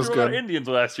when he churned was through a lot of good? Indians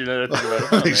last year. Now that I think about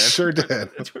it. Oh, They man. sure did.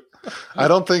 I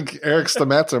don't think Eric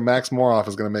Stamets or Max Moroff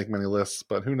is going to make many lists,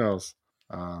 but who knows?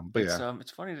 But yeah,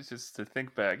 It's funny to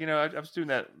think back. I was doing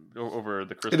that over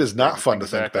the Christmas. it is break not and fun to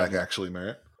thinking think back, on- actually,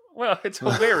 Merritt. Well, it's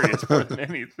hilarious more than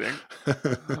anything.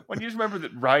 When you just remember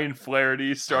that Ryan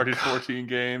Flaherty started 14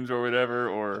 games or whatever,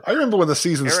 or I remember when the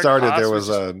season Eric started,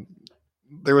 Haas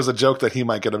there was a joke that he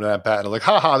might get him at bat. And like,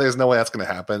 haha, there's no way that's going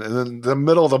to happen. And then in the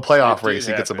middle of the playoff It did race,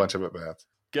 he gets a happen. bunch of at bats.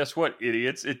 guess what,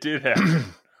 idiots? It did happen.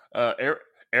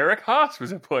 Eric Haas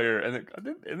was a player, and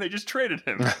they just traded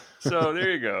him. So there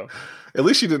you go. At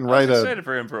least you didn't I was write excited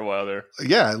for him for a while there.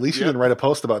 at least you Yep. didn't write a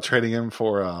post about trading him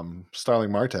for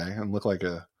Starling Marte and look like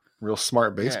a real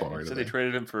smart baseball Yeah, writer. so they there.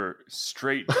 traded him for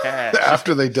straight cash.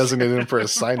 After they designated him for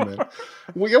assignment.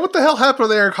 Well, yeah, what the hell happened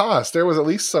with Eric Haas? There was at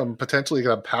least some potentially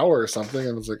kind of power or something,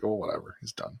 and it's like, oh, whatever,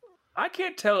 he's done. I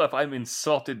can't tell if I'm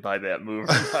insulted by that move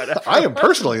or not. After I am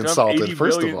personally watching them dump insulted, $80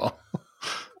 first million of all.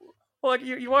 Well, like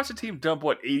you watch a team dump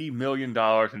 $80 million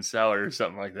in salary or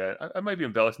something like that. I might be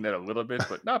embellishing that a little bit,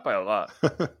 but not by a lot.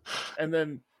 And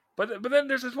then, but then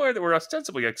there's this player that we're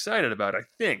ostensibly excited about. I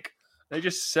think they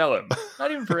just sell him,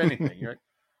 not even for anything. You're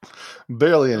like,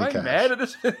 Barely am any I cash. mad at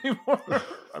this anymore?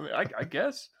 I mean, I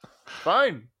guess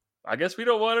fine. I guess we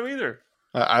don't want him either.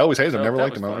 I always hated him. So Never that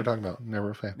liked was him. I know what fun. we're talking about.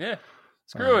 Never a fan. Yeah,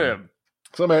 screw him.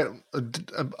 So, man,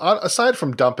 aside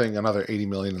from dumping another $80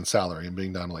 million in salary and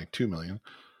being down to like $2 million,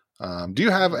 do you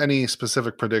have any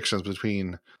specific predictions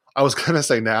between? I was going to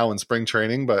say now and spring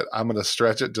training, but I'm going to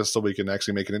stretch it just so we can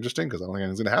actually make it interesting because I don't think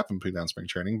anything's going to happen between now and spring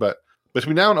training. But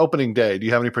between now and opening day, do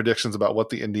you have any predictions about what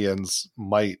the Indians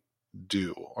might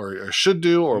do or should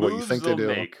do, or what you Moves think they they'll do?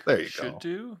 make. There you Should go.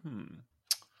 do.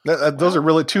 Those are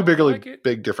really two I like it.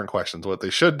 big different questions: what they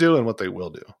should do and what they will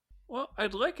do. Well,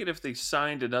 I'd like it if they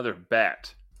signed another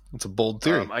bat. It's a bold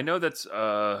theory. I know that's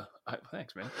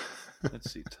thanks, man.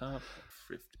 Let's see, top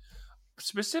 50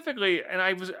 specifically, and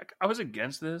I was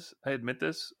against this. I admit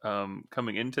this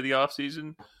coming into the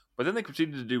offseason, but then they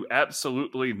proceeded to do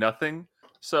absolutely nothing.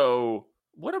 So,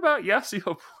 what about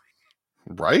Yasiel?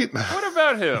 Right? What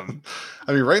about him?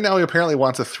 I mean, right now he apparently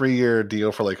wants a 3-year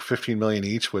deal for like $15 million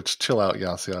each, which chill out,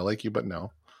 Yasi. I like you, but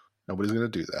no. Nobody's going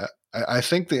to do that. I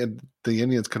think the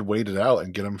Indians could wait it out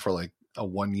and get him for like a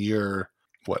 1 year,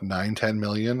 $9-10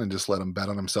 million, and just let him bet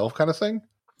on himself kind of thing.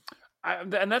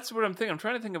 And that's what I'm thinking. I'm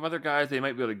trying to think of other guys they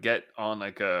might be able to get on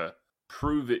like a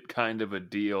prove it kind of a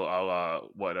deal, a la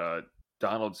what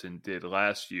Donaldson did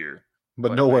last year,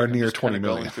 but nowhere like, near 20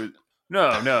 million. No.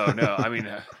 I mean,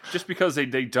 just because they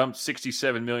dumped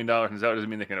 $67 million in that doesn't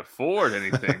mean they can afford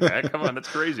anything. Man. Come on, that's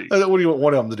crazy. What do you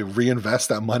want them to do? Reinvest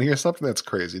that money or something? That's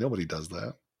crazy. Nobody does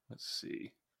that. Let's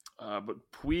see. But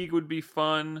Puig would be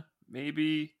fun,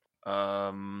 maybe.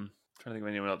 Trying to think of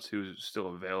anyone else who's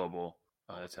still available.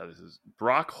 That's how this is.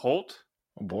 Brock Holt.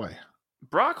 Oh boy,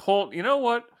 Brock Holt. You know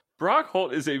what? Brock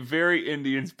Holt is a very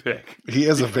Indians pick. He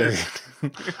is a very.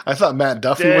 I thought Matt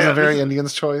Duffy was a very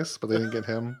Indians choice, but they didn't get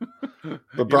him.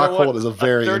 But Brock Holt is a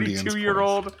very Indians choice.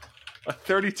 A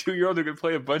 32-year-old who can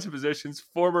play a bunch of positions,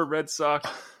 former Red Sox,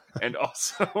 and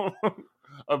also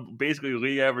a basically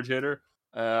league average hitter.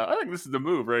 I think this is the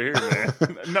move right here, man.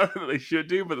 Not that they should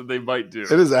do, but that they might do.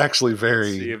 It is actually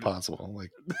very possible.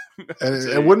 Like, and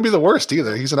it wouldn't be the worst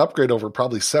either. He's an upgrade over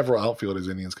probably several outfielders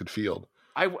Indians could field.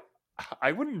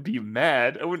 I wouldn't be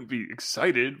mad. I wouldn't be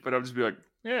excited, but I'd just be like,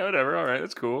 yeah, whatever. All right,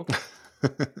 that's cool.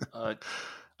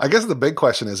 I guess the big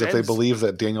question is if they believe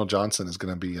that Daniel Johnson is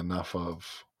going to be enough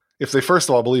of. If they first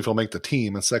of all believe he'll make the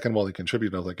team, and second of all he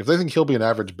contribute, like if they think he'll be an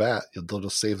average bat, they'll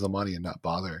just save the money and not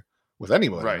bother with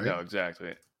anybody. Right? No,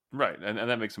 exactly. Right, and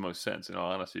that makes the most sense in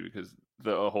all honesty because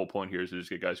the whole point here is to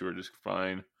just get guys who are just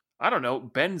fine. I don't know.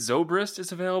 Ben Zobrist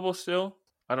is available still.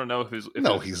 I don't know if his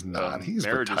he's not. He's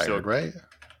retired, right?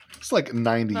 He's like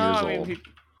 90 years old.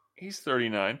 He's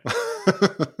 39.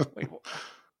 Wait,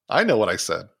 I know what I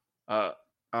said.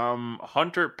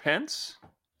 Hunter Pence.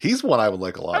 He's one I would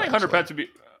like a lot. I think Hunter Pence would be.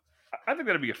 I think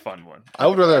that'd be a fun one. I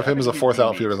would rather have him as a fourth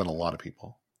outfielder than a lot of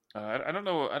people. I don't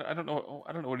know. I don't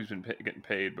know what he's been getting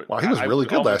paid, but wow, he was really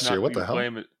good last year. What the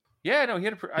hell? Yeah, no, he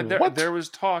had there was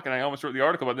talk, and I almost wrote the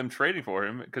article about them trading for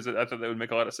him because I thought that would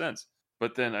make a lot of sense.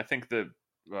 But then I think the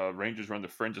Rangers were on the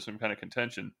fringe of some kind of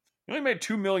contention. He only made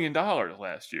 $2 million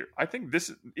last year. I think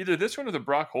either this one or the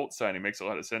Brock Holt signing makes a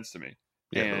lot of sense to me.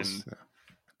 Yeah,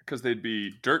 because they'd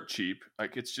be dirt cheap.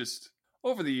 Like it's just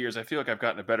over the years, I feel like I've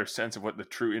gotten a better sense of what the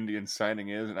true Indian signing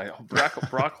is, and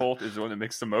Brock Holt is the one that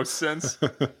makes the most sense.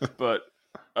 But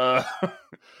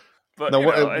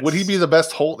would he be the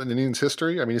best Holt in Indians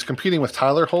history? I mean, he's competing with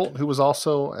Tyler Holt, who was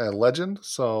also a legend,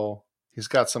 so he's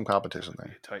got some competition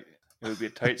there. It would be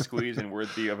a tight squeeze and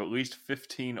worthy of at least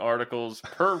 15 articles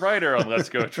per writer on Let's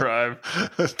Go Tribe.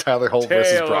 Tyler Holt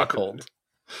versus Brock Holt.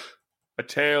 A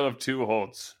tale of two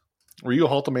Holts. Were you a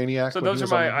Holtomaniac? So those are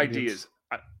my ideas.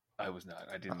 I was not.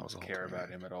 I didn't care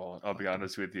about him at all. I'll be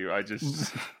honest with you. I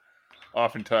just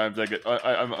oftentimes I'm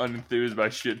unenthused by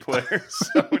shit players.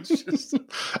 So it's just.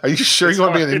 Are you sure you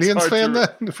want to be an Indians fan then?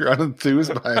 If you're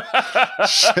unenthused by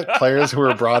shit players who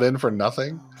are brought in for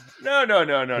nothing. No. What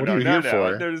are you here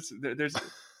for? There's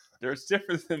a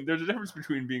difference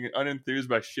between being unenthused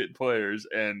by shit players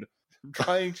and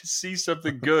trying to see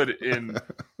something good in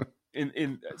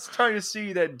trying to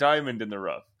see that diamond in the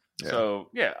rough. Yeah. So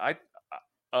yeah,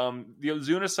 the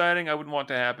Ozuna signing I wouldn't want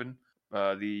to happen.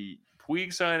 The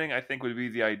Puig signing I think would be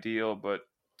the ideal, but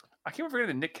I can't forget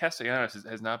that Nick Castellanos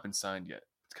has not been signed yet.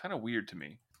 It's kind of weird to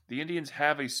me. The Indians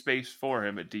have a space for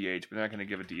him at DH, but they're not going to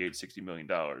give a DH $60 million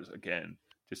again.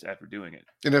 Just after doing it.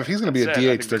 And if he's going to be a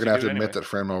DH, they're going to have to admit that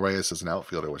Franmil Reyes is an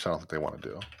outfielder, which I don't think they want to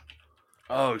do.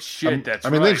 Oh, shit, that's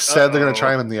right. I mean, they've said they're going to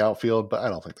try him in the outfield, but I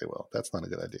don't think they will. That's not a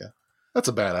good idea. That's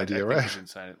a bad idea, right?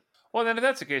 Sign it. Well, then if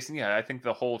that's the case, then yeah, I think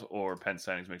the Holt or Pence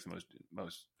signings makes the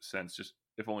most sense, just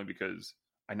if only because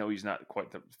I know he's not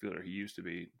quite the fielder he used to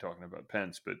be, talking about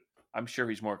Pence, but I'm sure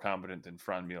he's more competent than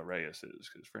Franmil Reyes is,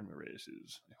 because Franmil Reyes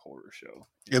is a horror show.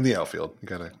 In the outfield. You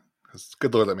got to,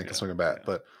 good Lord, that make a swing a bat,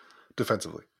 but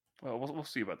defensively. Well, we'll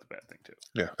see about the bat thing too.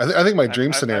 Yeah, I think my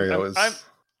dream scenario is.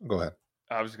 Go ahead.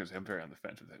 I was just going to say I'm very on the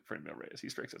fence with Franmil Reyes. He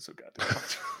strikes out so goddamn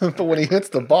much. But when he hits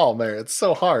the ball, man, it's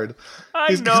so hard.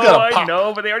 I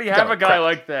know, but they already have a guy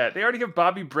like that. They already have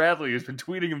Bobby Bradley who's been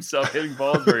tweeting himself hitting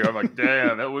balls very hard. I'm like,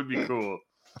 damn, that would be cool.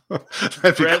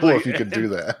 That'd be cool if you could do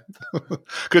that.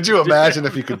 Could you imagine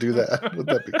if you could do that? Would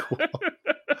that be cool?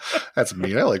 That's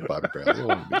mean. I like Bobby Bradley. It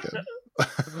wouldn't be good.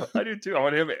 I do too. I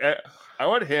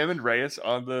want him and Reyes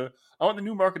on the. I want the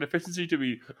new market efficiency to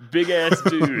be big ass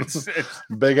dudes.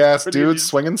 Big ass dudes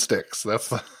swinging sticks. That's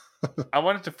the. I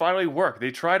want it to finally work. They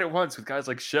tried it once with guys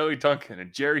like Shelley Duncan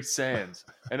and Jerry Sands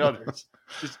and others.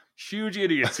 Just huge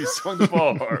idiots who swung the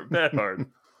ball hard, that hard.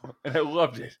 and I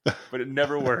loved it, but it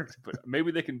never worked. But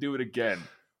maybe they can do it again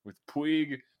with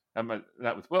Puig.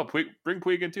 Not with Puig. Bring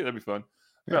Puig in too. That'd be fun.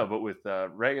 Yeah. No, but with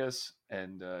Reyes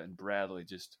and Bradley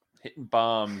just hitting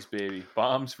bombs, baby,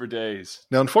 bombs for days.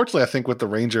 Now, unfortunately, I think with the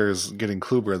Rangers getting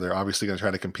Kluber, they're obviously going to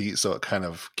try to compete, so it kind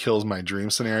of kills my dream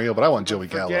scenario. But I want Joey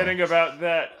Gallo. Forgetting about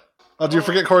that. Oh, do you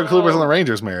forget Corey Kluber's on the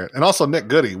Rangers, Merritt? And also Nick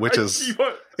Goody, which is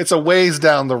it's a ways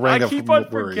down the ring I of keep on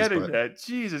worries. forgetting that.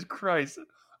 Jesus Christ!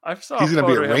 I saw He's going to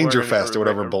be a at photo of him Ranger wearing Fest or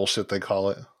whatever bullshit they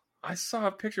call it. I saw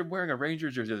a picture of wearing a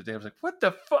Ranger jersey the other day. I was like, "What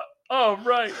the fuck?" Oh,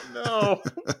 right, no.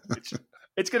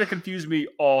 It's going to confuse me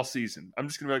all season. I'm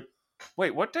just going to be like,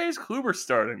 "Wait, what day is Kluber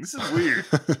starting? This is weird."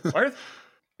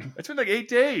 It's been like 8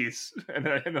 days, and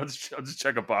then I'll just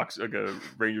check a box, like a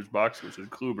Rangers box, which is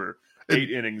Kluber, 8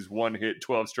 innings, 1 hit,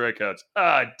 12 strikeouts.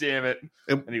 Ah, damn it!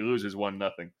 And he loses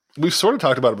 1-0. We've sort of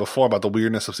talked about it before about the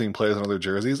weirdness of seeing players in other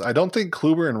jerseys. I don't think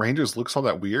Kluber and Rangers looks all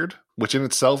that weird, which in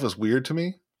itself is weird to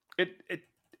me.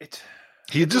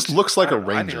 He just looks like a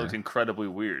Ranger. I think it looks incredibly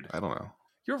weird. I don't know.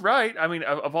 You're right. I mean,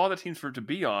 of all the teams for it to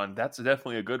be on, that's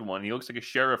definitely a good one. He looks like a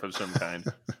sheriff of some kind,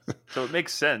 so it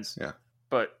makes sense. Yeah,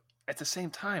 but at the same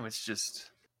time, it's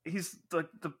just he's like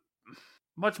the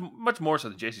much more so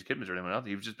than Jason Kipnis or anyone else.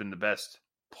 He's just been the best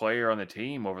player on the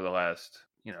team over the last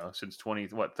since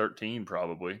 2013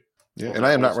 probably. Yeah, and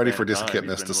I am not ready for Jason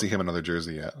Kipnis to see him in another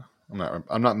jersey yet.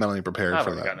 I'm not mentally prepared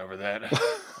for that. I've gotten over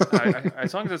that.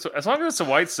 As long as it's the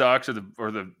White Sox or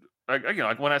the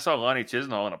like when I saw Lonnie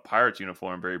Chisenhall in a Pirates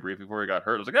uniform very briefly before he got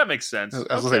hurt, I was like, that makes sense. I was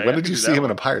going to say, when did you see him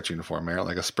in a Pirates uniform, Aaron?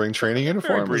 Like a spring training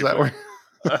uniform? Is that where?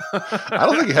 I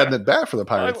don't think he had it bad for the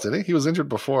Pirates, did he? He was injured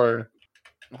before.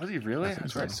 Was he really?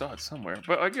 I saw it somewhere.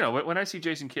 But when I see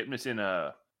Jason Kipnis in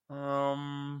a,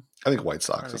 I think White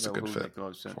Sox is a good fit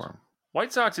for him.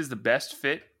 White Sox is the best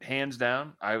fit, hands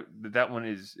down. That one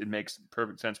it makes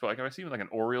perfect sense. But like if I see him in like an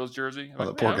Orioles jersey,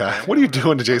 the poor guy. Okay. What are you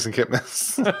doing to Jason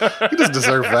Kipnis? He doesn't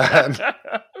deserve that.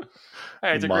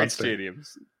 Hey, it's a great stadium.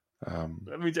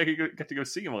 That means I get to go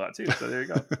see him a lot too. So there you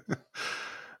go.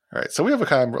 All right, so we have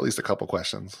at least a couple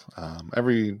questions.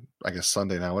 Every, I guess,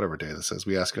 Sunday now, whatever day this is,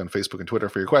 we ask you on Facebook and Twitter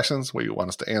for your questions, what you want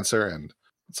us to answer, and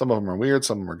some of them are weird,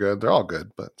 some of them are good. They're all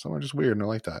good, but some are just weird, and I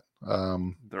like that.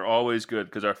 They're always good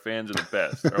because our fans are the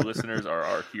best. Our listeners are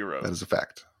our heroes. That is a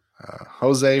fact.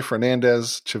 Jose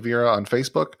Fernandez Chavira on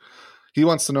Facebook. He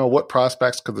wants to know what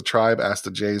prospects could the tribe ask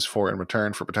the Jays for in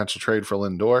return for potential trade for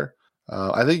Lindor.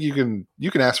 I think you can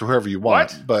ask for whoever you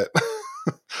want, but...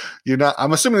 You're not.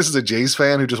 I'm assuming this is a Jays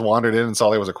fan who just wandered in and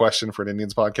saw there was a question for an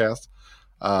Indians podcast.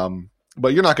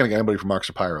 But you're not going to get anybody from Mark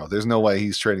Shapiro. There's no way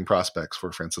he's trading prospects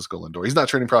for Francisco Lindor. He's not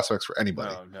trading prospects for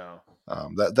anybody. No.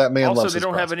 That man also, loves. They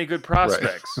don't have any good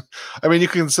prospects. Right. I mean, you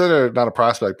can consider not a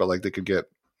prospect, but like they could get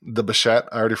the Bichette.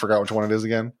 I already forgot which one it is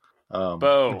again. Bo.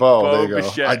 There you go.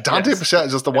 Bichette, Dante Bichette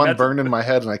is just the one burned in my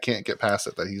head, and I can't get past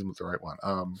it that he's the right one.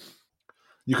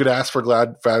 You could ask for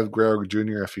Vlad Guerrero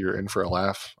Jr. if you're in for a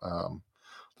laugh.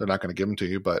 They're not going to give them to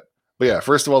you, but yeah.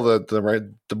 First of all,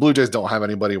 the Blue Jays don't have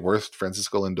anybody worth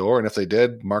Francisco Lindor, and if they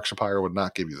did, Mark Shapiro would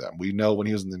not give you them. We know when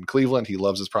he was in Cleveland, he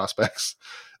loves his prospects.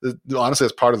 Honestly,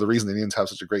 that's part of the reason the Indians have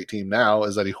such a great team now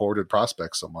is that he hoarded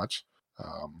prospects so much.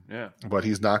 But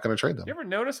he's not going to trade them. You ever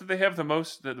notice that they have the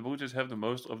Blue Jays have the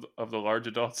most of the large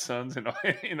adult sons in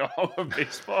all of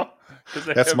baseball?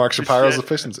 That's Mark Shapiro's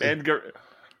efficiency.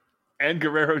 And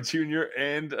Guerrero Jr.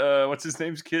 and what's his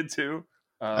name's kid too.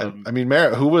 I mean,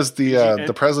 Merritt, who was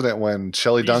the president when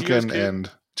Shelley Duncan and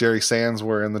Jerry Sands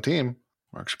were in the team?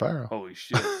 Mark Shapiro. Holy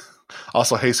shit.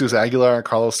 Also, Jesus Aguilar and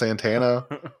Carlos Santana.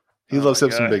 He loves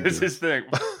him some big dudes. This is his thing.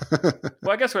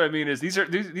 Well, I guess what I mean is these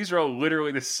are all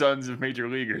literally the sons of major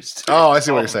leaguers. Too. Oh, I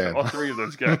see what you're saying. All three of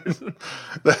those guys.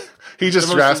 He just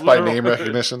drafts by name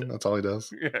recognition. That's all he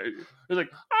does. Yeah, he's like,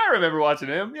 I remember watching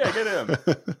him. Yeah, get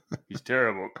him. He's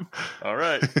terrible. All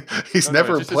right. He's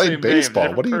never played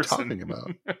baseball. What are you talking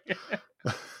about?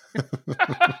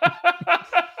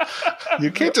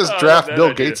 You can't just draft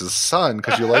Bill Gates' son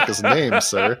because you like his name,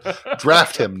 sir.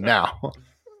 Draft him now.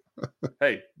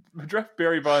 Hey, draft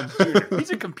Barry Bonds Jr.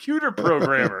 He's a computer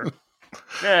programmer.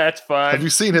 Yeah, that's fine. Have you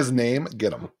seen his name?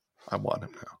 Get him. I want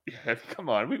him now. Yeah, come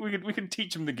on. We can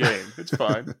teach him the game. It's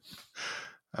fine.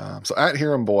 So at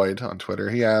Hiram Boyd on Twitter,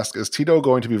 he asked, is Tito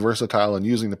going to be versatile in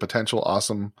using the potential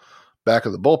awesome back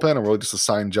of the bullpen, or will he just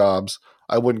assign jobs?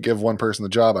 I wouldn't give one person the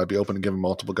job. I'd be open to giving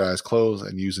multiple guys close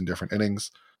and using different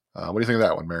innings. What do you think of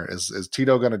that one, Merritt? Is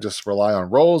Tito going to just rely on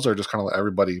roles or just kind of let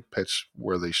everybody pitch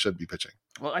where they should be pitching?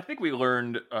 Well, I think we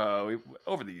learned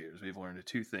over the years, we've learned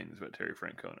two things about Terry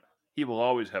Francona. He will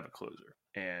always have a closer,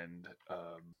 and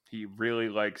he really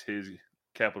likes his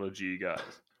capital G guys.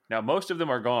 Now, most of them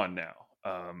are gone now.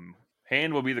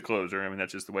 Hand will be the closer. I mean,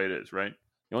 that's just the way it is, right?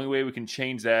 The only way we can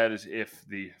change that is if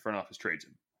the front office trades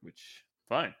him, which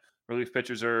fine. Relief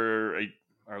pitchers are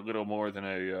a little more than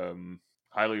a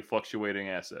highly fluctuating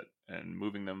asset, and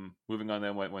moving on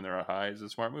them when they're high is a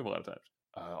smart move a lot of times.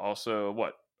 Also,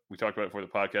 what we talked about before the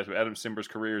podcast, but Adam Simber's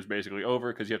career is basically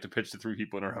over because you have to pitch to 3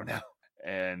 people in a row now.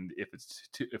 And if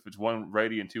it's one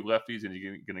righty and 2 lefties, and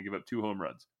you're going to give up 2 home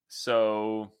runs,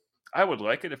 so I would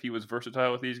like it if he was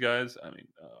versatile with these guys. I mean,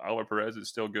 Oliver Perez is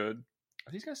still good.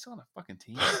 Are these guys still on a fucking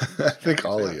team? I think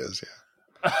Ollie is. Yeah.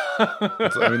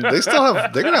 I mean,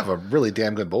 they're gonna have a really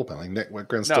damn good bullpen. Like Nick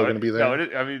Whitgren's still gonna be there.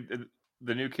 No, I mean,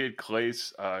 the new kid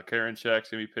Clace,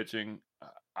 Karinchak's gonna be pitching.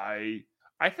 I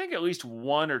think at least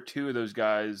 1 or 2 of those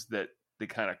guys that they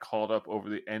kind of called up over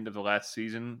the end of the last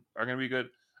season are gonna be good.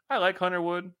 I like Hunter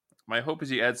Wood. My hope is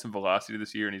he adds some velocity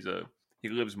this year, and he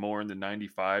lives more in the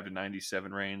 95 to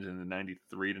 97 range and the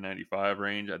 93 to 95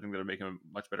 range. I think that'll make him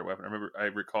a much better weapon. I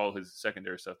recall his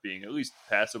secondary stuff being at least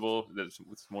passable. That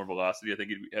with more velocity, I think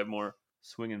he'd have more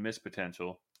swing and miss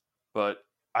potential. But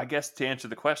I guess to answer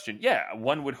the question, yeah,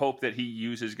 one would hope that he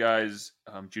uses guys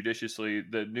judiciously.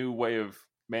 The new way of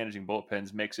managing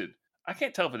bullpens makes it, I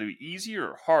can't tell if it'd be easier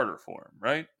or harder for him,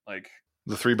 right? Like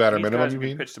the 3 batter minimum, you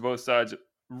mean? Pitch to both sides.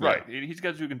 Right. Yeah. He's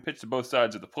guys who can pitch to both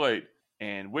sides of the plate.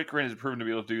 And Whitgren has proven to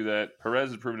be able to do that. Perez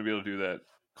has proven to be able to do that.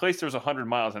 Clay throws 100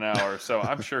 miles an hour, so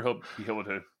I'm sure he'll be able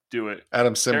to do it.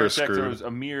 Adam Simber's screwed. Throws a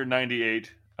mere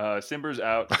 98. Simber's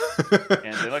out.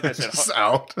 And then, like I said, he's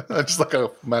out. Just like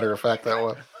a matter of fact, that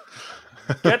one.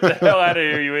 Get the hell out of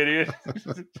here, you idiot!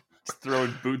 Just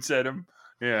throwing boots at him.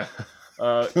 Yeah,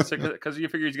 because you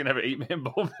figure he's gonna have an 8-man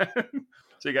bullpen.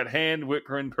 So you got Hand,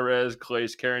 Whitgren, Perez,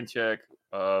 Clace, Karinchak,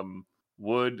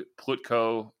 Wood,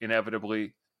 Plutko,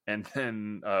 inevitably. And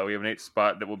then we have an 8th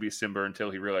spot that will be Simber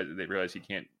until they realize he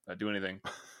can't do anything.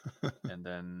 And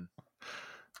then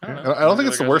I don't think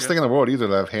it's the worst thing in the world either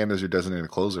to have Hand as your designated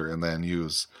closer and then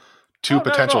use 2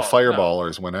 potential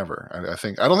fireballers whenever. I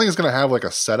don't think it's going to have like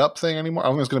a setup thing anymore. I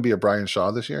don't think it's going to be a Brian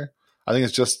Shaw this year. I think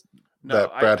it's just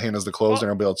that Brad Hand is the closer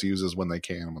and will be able to use this when they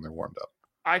can, when they're warmed up.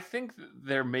 I think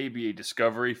there may be a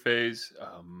discovery phase.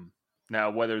 Now,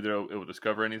 whether it will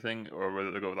discover anything or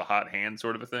whether they'll go with a hot hand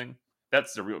sort of a thing,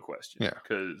 that's the real question. Yeah.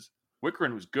 Because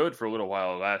Whitgren was good for a little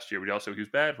while last year, but he was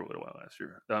bad for a little while last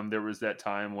year. There was that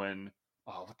time when,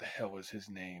 what the hell was his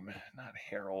name? Not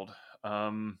Harold.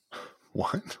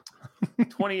 What?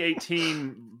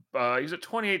 2018. He was a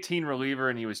 2018 reliever,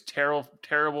 and he was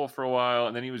terrible for a while,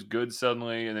 and then he was good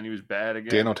suddenly, and then he was bad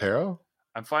again. Dan Otero?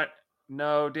 I'm fine.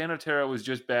 No, Dan Otero was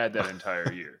just bad that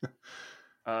entire year.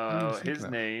 His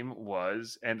name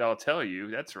was, and I'll tell you,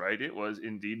 that's right, it was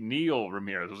indeed Neil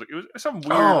Ramirez. It was some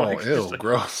weird,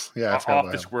 gross. Yeah,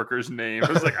 office worker's name. It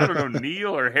was like, I don't know,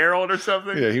 Neil or Harold or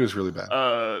something. Yeah, he was really bad.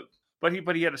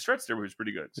 But he had a stretch there, which was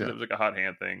pretty good. So that was like a hot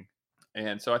hand thing.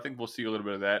 And so I think we'll see a little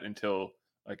bit of that until,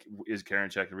 like, is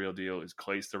Karinchak the real deal? Is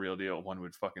Clace the real deal? One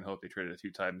would fucking hope they traded a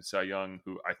 2-time Cy Young,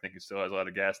 who I think still has a lot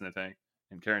of gas in the tank.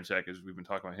 And Karinchak, we've been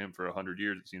talking about him for 100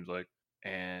 years, it seems like.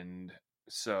 And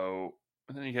so,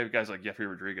 and then you have guys like Jeffrey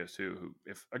Rodriguez too, who,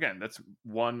 if again, that's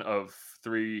one of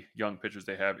 3 young pitchers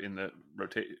they have in the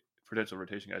potential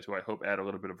rotation guys who I hope add a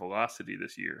little bit of velocity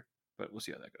this year. But we'll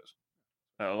see how that goes.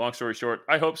 Long story short,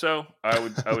 I hope so. I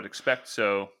would expect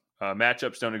so.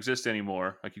 Matchups don't exist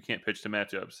anymore. Like, you can't pitch to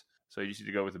matchups, so you just need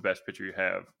to go with the best pitcher you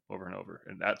have over and over.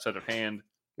 And outside of Hand,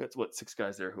 that's 6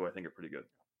 guys there who I think are pretty good.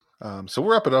 So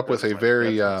we'll wrap it up with a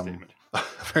very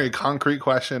very concrete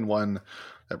question, one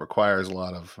that requires a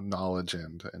lot of knowledge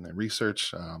and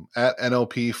research. At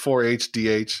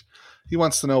NOP4HDH, he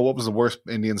wants to know, what was the worst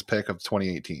Indians pick of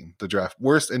 2018?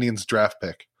 Worst Indians draft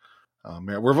pick.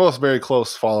 We're both very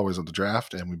close followers of the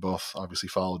draft, and we both obviously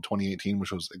followed 2018,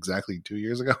 which was exactly 2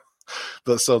 years ago.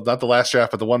 So not the last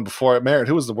draft, but the one before it. Merritt,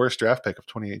 who was the worst draft pick of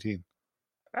 2018?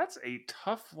 That's a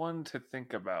tough one to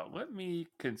think about. Let me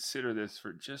consider this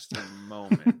for just a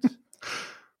moment.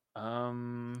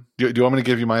 Do you want me to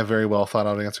give you my very well thought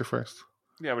out answer first?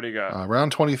 Yeah, what do you got?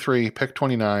 Round 23, pick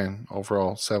 29,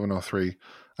 overall 703.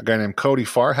 A guy named Cody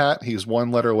Farhat. He's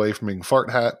 1 letter away from being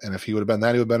Fart Hat, and if he would have been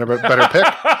that, he would have been a better pick.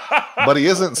 But he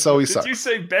isn't, so he sucks. Did you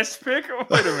say best pick? Oh,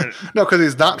 wait a minute. No, because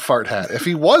he's not Fart Hat. If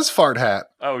he was Fart Hat,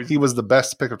 he was the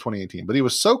best pick of 2018. But he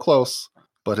was so close,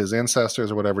 but his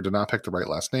ancestors or whatever did not pick the right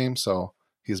last name, so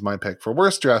he's my pick for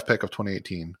worst draft pick of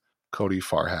 2018, Cody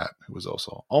Farhat, who was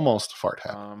also almost Fart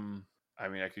Hat. I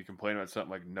mean, I could complain about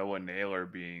something like Noah Naylor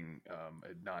being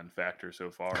a non-factor so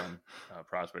far on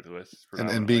prospect lists.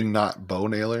 And being not Bo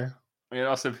Naylor. I mean,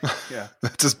 also, yeah.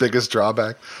 That's his biggest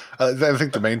drawback. I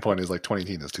think the main point is like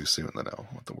 2018 is too soon to know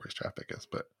what the worst draft pick is.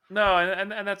 But No,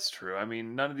 and that's true. I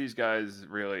mean, none of these guys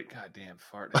really. Goddamn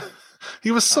fart.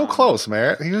 he was so close,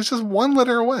 Merritt. He was just one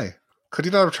letter away. Could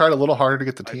he not have tried a little harder to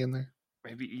get the T in there?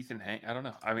 Maybe Ethan Hank. I don't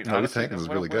know. I mean, No, honestly, Ethan Hank was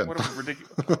really good.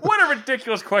 What a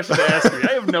ridiculous question to ask me.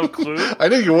 I have no clue. I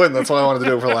knew you wouldn't. That's why I wanted to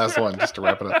do it for the last one, just to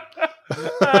wrap it up.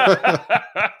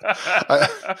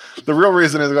 The real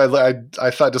reason is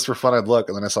I thought just for fun I'd look,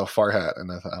 and then I saw fart hat,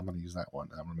 and I thought I'm going to use that one.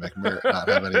 I'm going to make Merritt not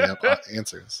have any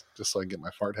answers, just so I can get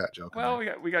my fart hat joke. Well,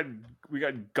 we got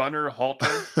Gunnar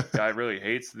Halter. Guy really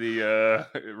hates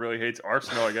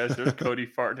Arsenal. I guess there's Cody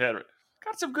Fart hat.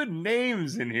 Got some good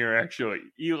names in here actually.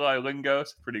 Eli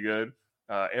Lingos, pretty good.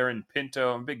 Aaron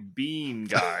Pinto, I'm a big bean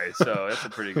guy, so that's a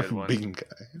pretty good one. Bean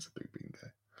guy, he's a big bean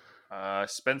guy.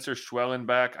 Spencer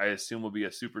Schwellenbach, I assume will be a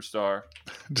superstar.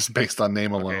 Just based on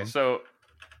name alone. Okay,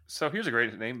 so here's a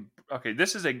great name. Okay,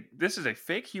 this is a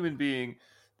fake human being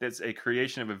that's a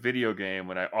creation of a video game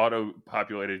when I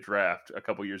auto-populated draft a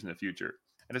couple years in the future.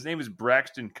 And his name is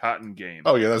Braxton Cotton Game.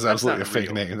 Oh yeah, that's absolutely a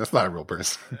fake name. That's not a real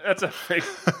person. That's a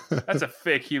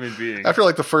fake human being. After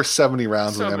like the first 70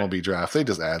 rounds of the MLB draft, they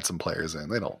just add some players in.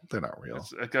 They're not real.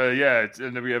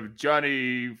 And then we have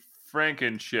Johnny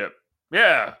Frankenship.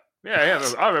 Yeah.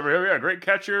 I remember him. Yeah, great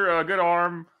catcher, good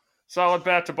arm, solid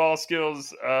bat to ball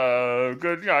skills.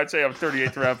 Good. I'd say I'm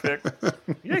 38th round pick.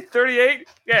 You think 38?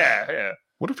 Yeah.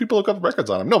 What if people look up records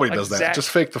on him? Nobody does that. Zach, just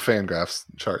fake the Fangraphs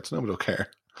charts. Nobody will care.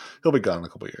 He'll be gone in a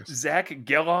couple of years. Zach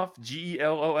Geloff,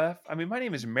 Gelof. I mean, my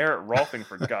name is Merritt Rolfing,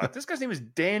 for God. This guy's name is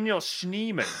Daniel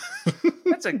Schneeman.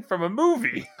 That's from a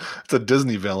movie. It's a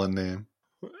Disney villain name.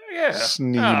 Yeah.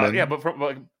 Schneeman. Yeah, but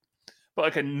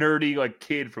like a nerdy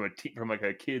kid from like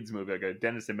a kids movie, like a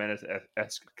Dennis the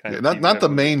Menace-esque kind of. Not the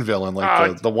main villain,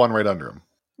 the one right under him.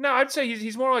 No, I'd say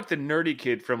he's more like the nerdy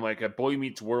kid from like a Boy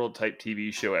Meets World type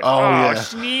TV show. Yeah.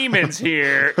 Schneeman's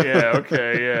here. Yeah,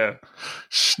 okay, yeah.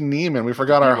 Schneeman. We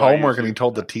forgot our homework and he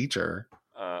told the teacher.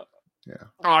 Yeah.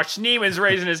 Oh, Schneeman's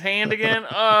raising his hand again?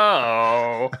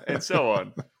 Oh, and so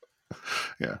on.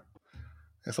 Yeah.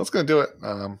 So that's going to do it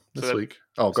this week.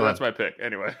 Oh, go ahead. That's my pick.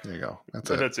 Anyway. There you go.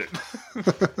 That's it.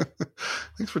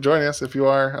 Thanks for joining us. If you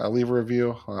are, leave a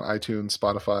review on iTunes,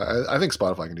 Spotify. I think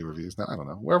Spotify can do reviews now. I don't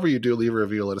know. Wherever you do, leave a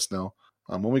review. Let us know.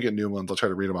 When we get new ones, I'll try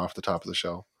to read them off the top of the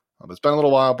show. It's been a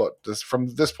little while, but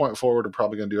from this point forward, we're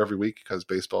probably going to do every week because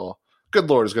baseball, good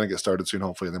Lord, is going to get started soon.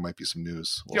 Hopefully, there might be some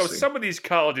news. We'll see. Some of these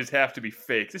colleges have to be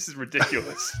fake. This is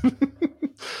ridiculous.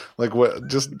 Like what?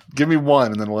 Just give me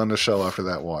one, and then we'll end the show after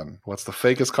that one. What's the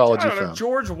fakest college you found?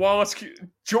 George Wallace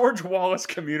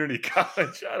Community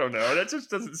College. I don't know. That just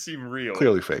doesn't seem real.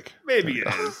 Clearly fake. Maybe it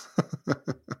is.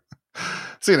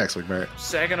 See you next week, Merritt.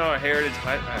 Saginaw Heritage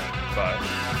High.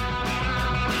 Bye.